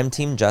 Mm-hmm. I'm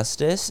team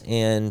justice,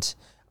 and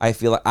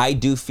I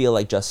do feel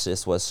like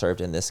justice was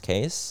served in this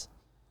case,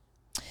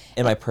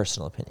 in my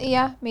personal opinion.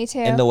 Yeah, me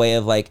too. In the way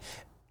of like,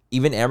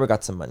 even Amber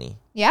got some money.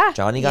 Yeah.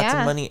 Johnny got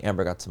some money.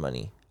 Amber got some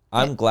money.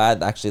 I'm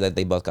glad actually that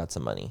they both got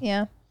some money.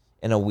 Yeah.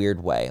 In a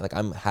weird way, like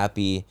I'm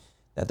happy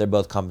that they're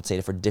both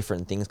compensated for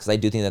different things because I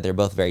do think that they're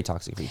both very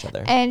toxic for each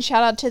other. And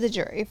shout out to the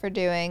jury for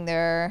doing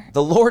the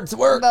Lord's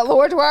work. The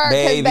Lord's work,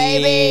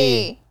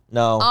 baby.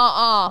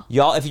 No.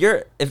 Y'all,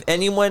 if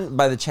anyone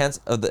by the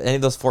chance of any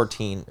of those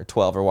 14 or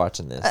 12 are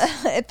watching this,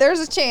 if there's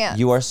a chance,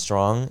 you are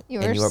strong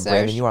and you are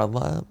brave and you are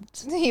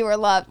loved. You are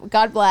loved.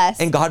 God bless.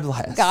 And God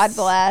bless. God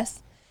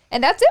bless.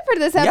 And that's it for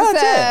this episode.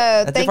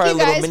 Yeah, that's it. Thank you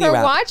guys for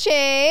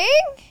watching.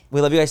 We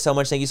love you guys so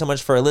much. Thank you so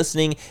much for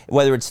listening.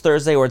 Whether it's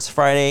Thursday or it's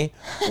Friday,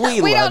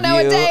 we don't know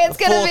what day it's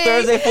going to be. Full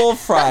Thursday, full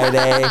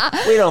Friday.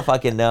 We don't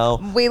fucking know.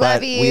 We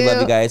love you. We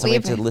love you guys. I'm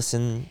ready to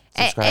listen,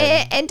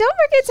 subscribe. And don't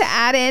forget to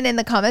add in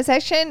the comment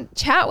section,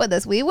 chat with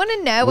us. We want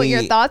to know what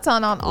your thoughts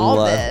on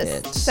all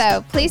this.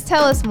 So please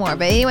tell us more.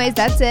 But anyways,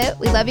 that's it.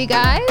 We love you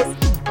guys.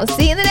 We'll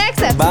see you in the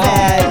next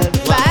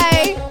episode.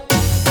 Bye.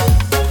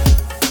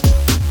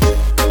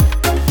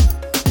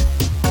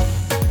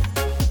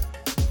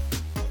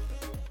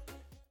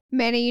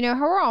 Manny, you know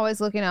how we're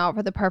always looking out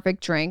for the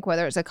perfect drink,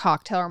 whether it's a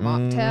cocktail or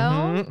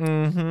mocktail?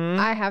 Mm-hmm.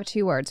 I have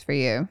 2 words for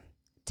you.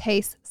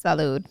 Taste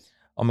salud.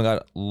 Oh my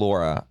God,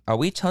 Laura, are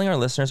we telling our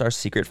listeners our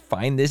secret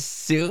find this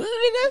soon?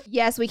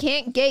 Yes, we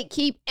can't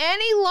gatekeep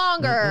any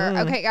longer.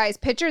 Okay, guys,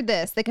 picture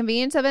this. The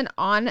convenience of an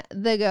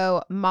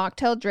on-the-go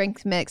mocktail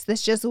drink mix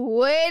that's just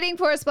waiting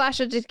for a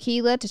splash of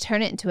tequila to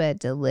turn it into a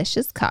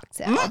delicious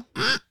cocktail.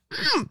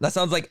 That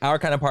sounds like our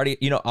kind of party.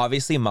 You know,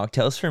 obviously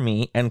mocktails for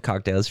me and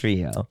cocktails for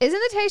you. Isn't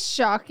the taste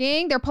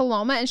shocking? Their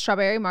Paloma and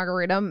strawberry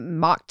margarita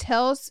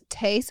mocktails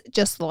taste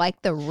just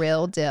like the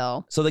real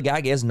deal. So the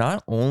gag is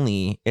not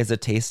only is the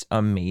taste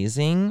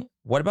amazing,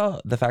 what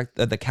about the fact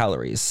that the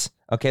calories?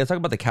 Okay, let's talk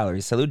about the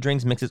calories. Salud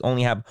drinks mixes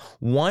only have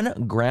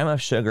 1 gram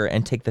of sugar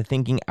and take the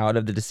thinking out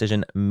of the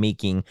decision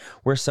making.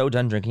 We're so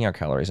done drinking our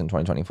calories in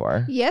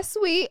 2024. Yes,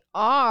 we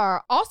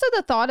are. Also,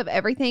 the thought of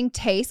everything,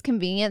 taste,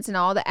 convenience, and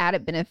all the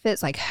added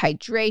benefits like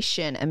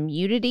hydration,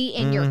 immunity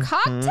in your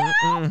cocktail.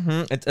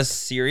 It's a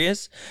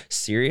serious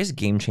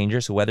game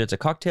changer. So whether it's a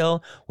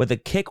cocktail with a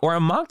kick or a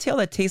mocktail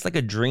that tastes like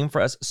a dream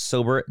for us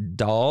sober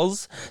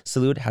dolls,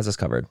 Salud has us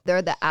covered.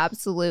 They're the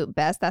absolute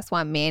best. That's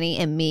why Manny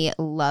and me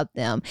love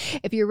them.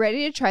 If you're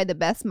ready to try the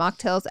best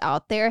mocktails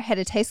out there, head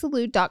to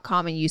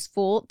tastesalud.com and use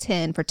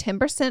full10 for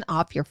 10%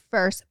 off your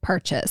first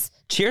purchase.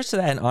 Cheers to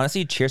that. And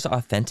honestly, cheers to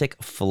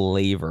authentic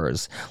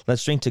flavors.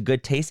 Let's drink to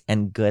good taste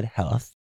and good health.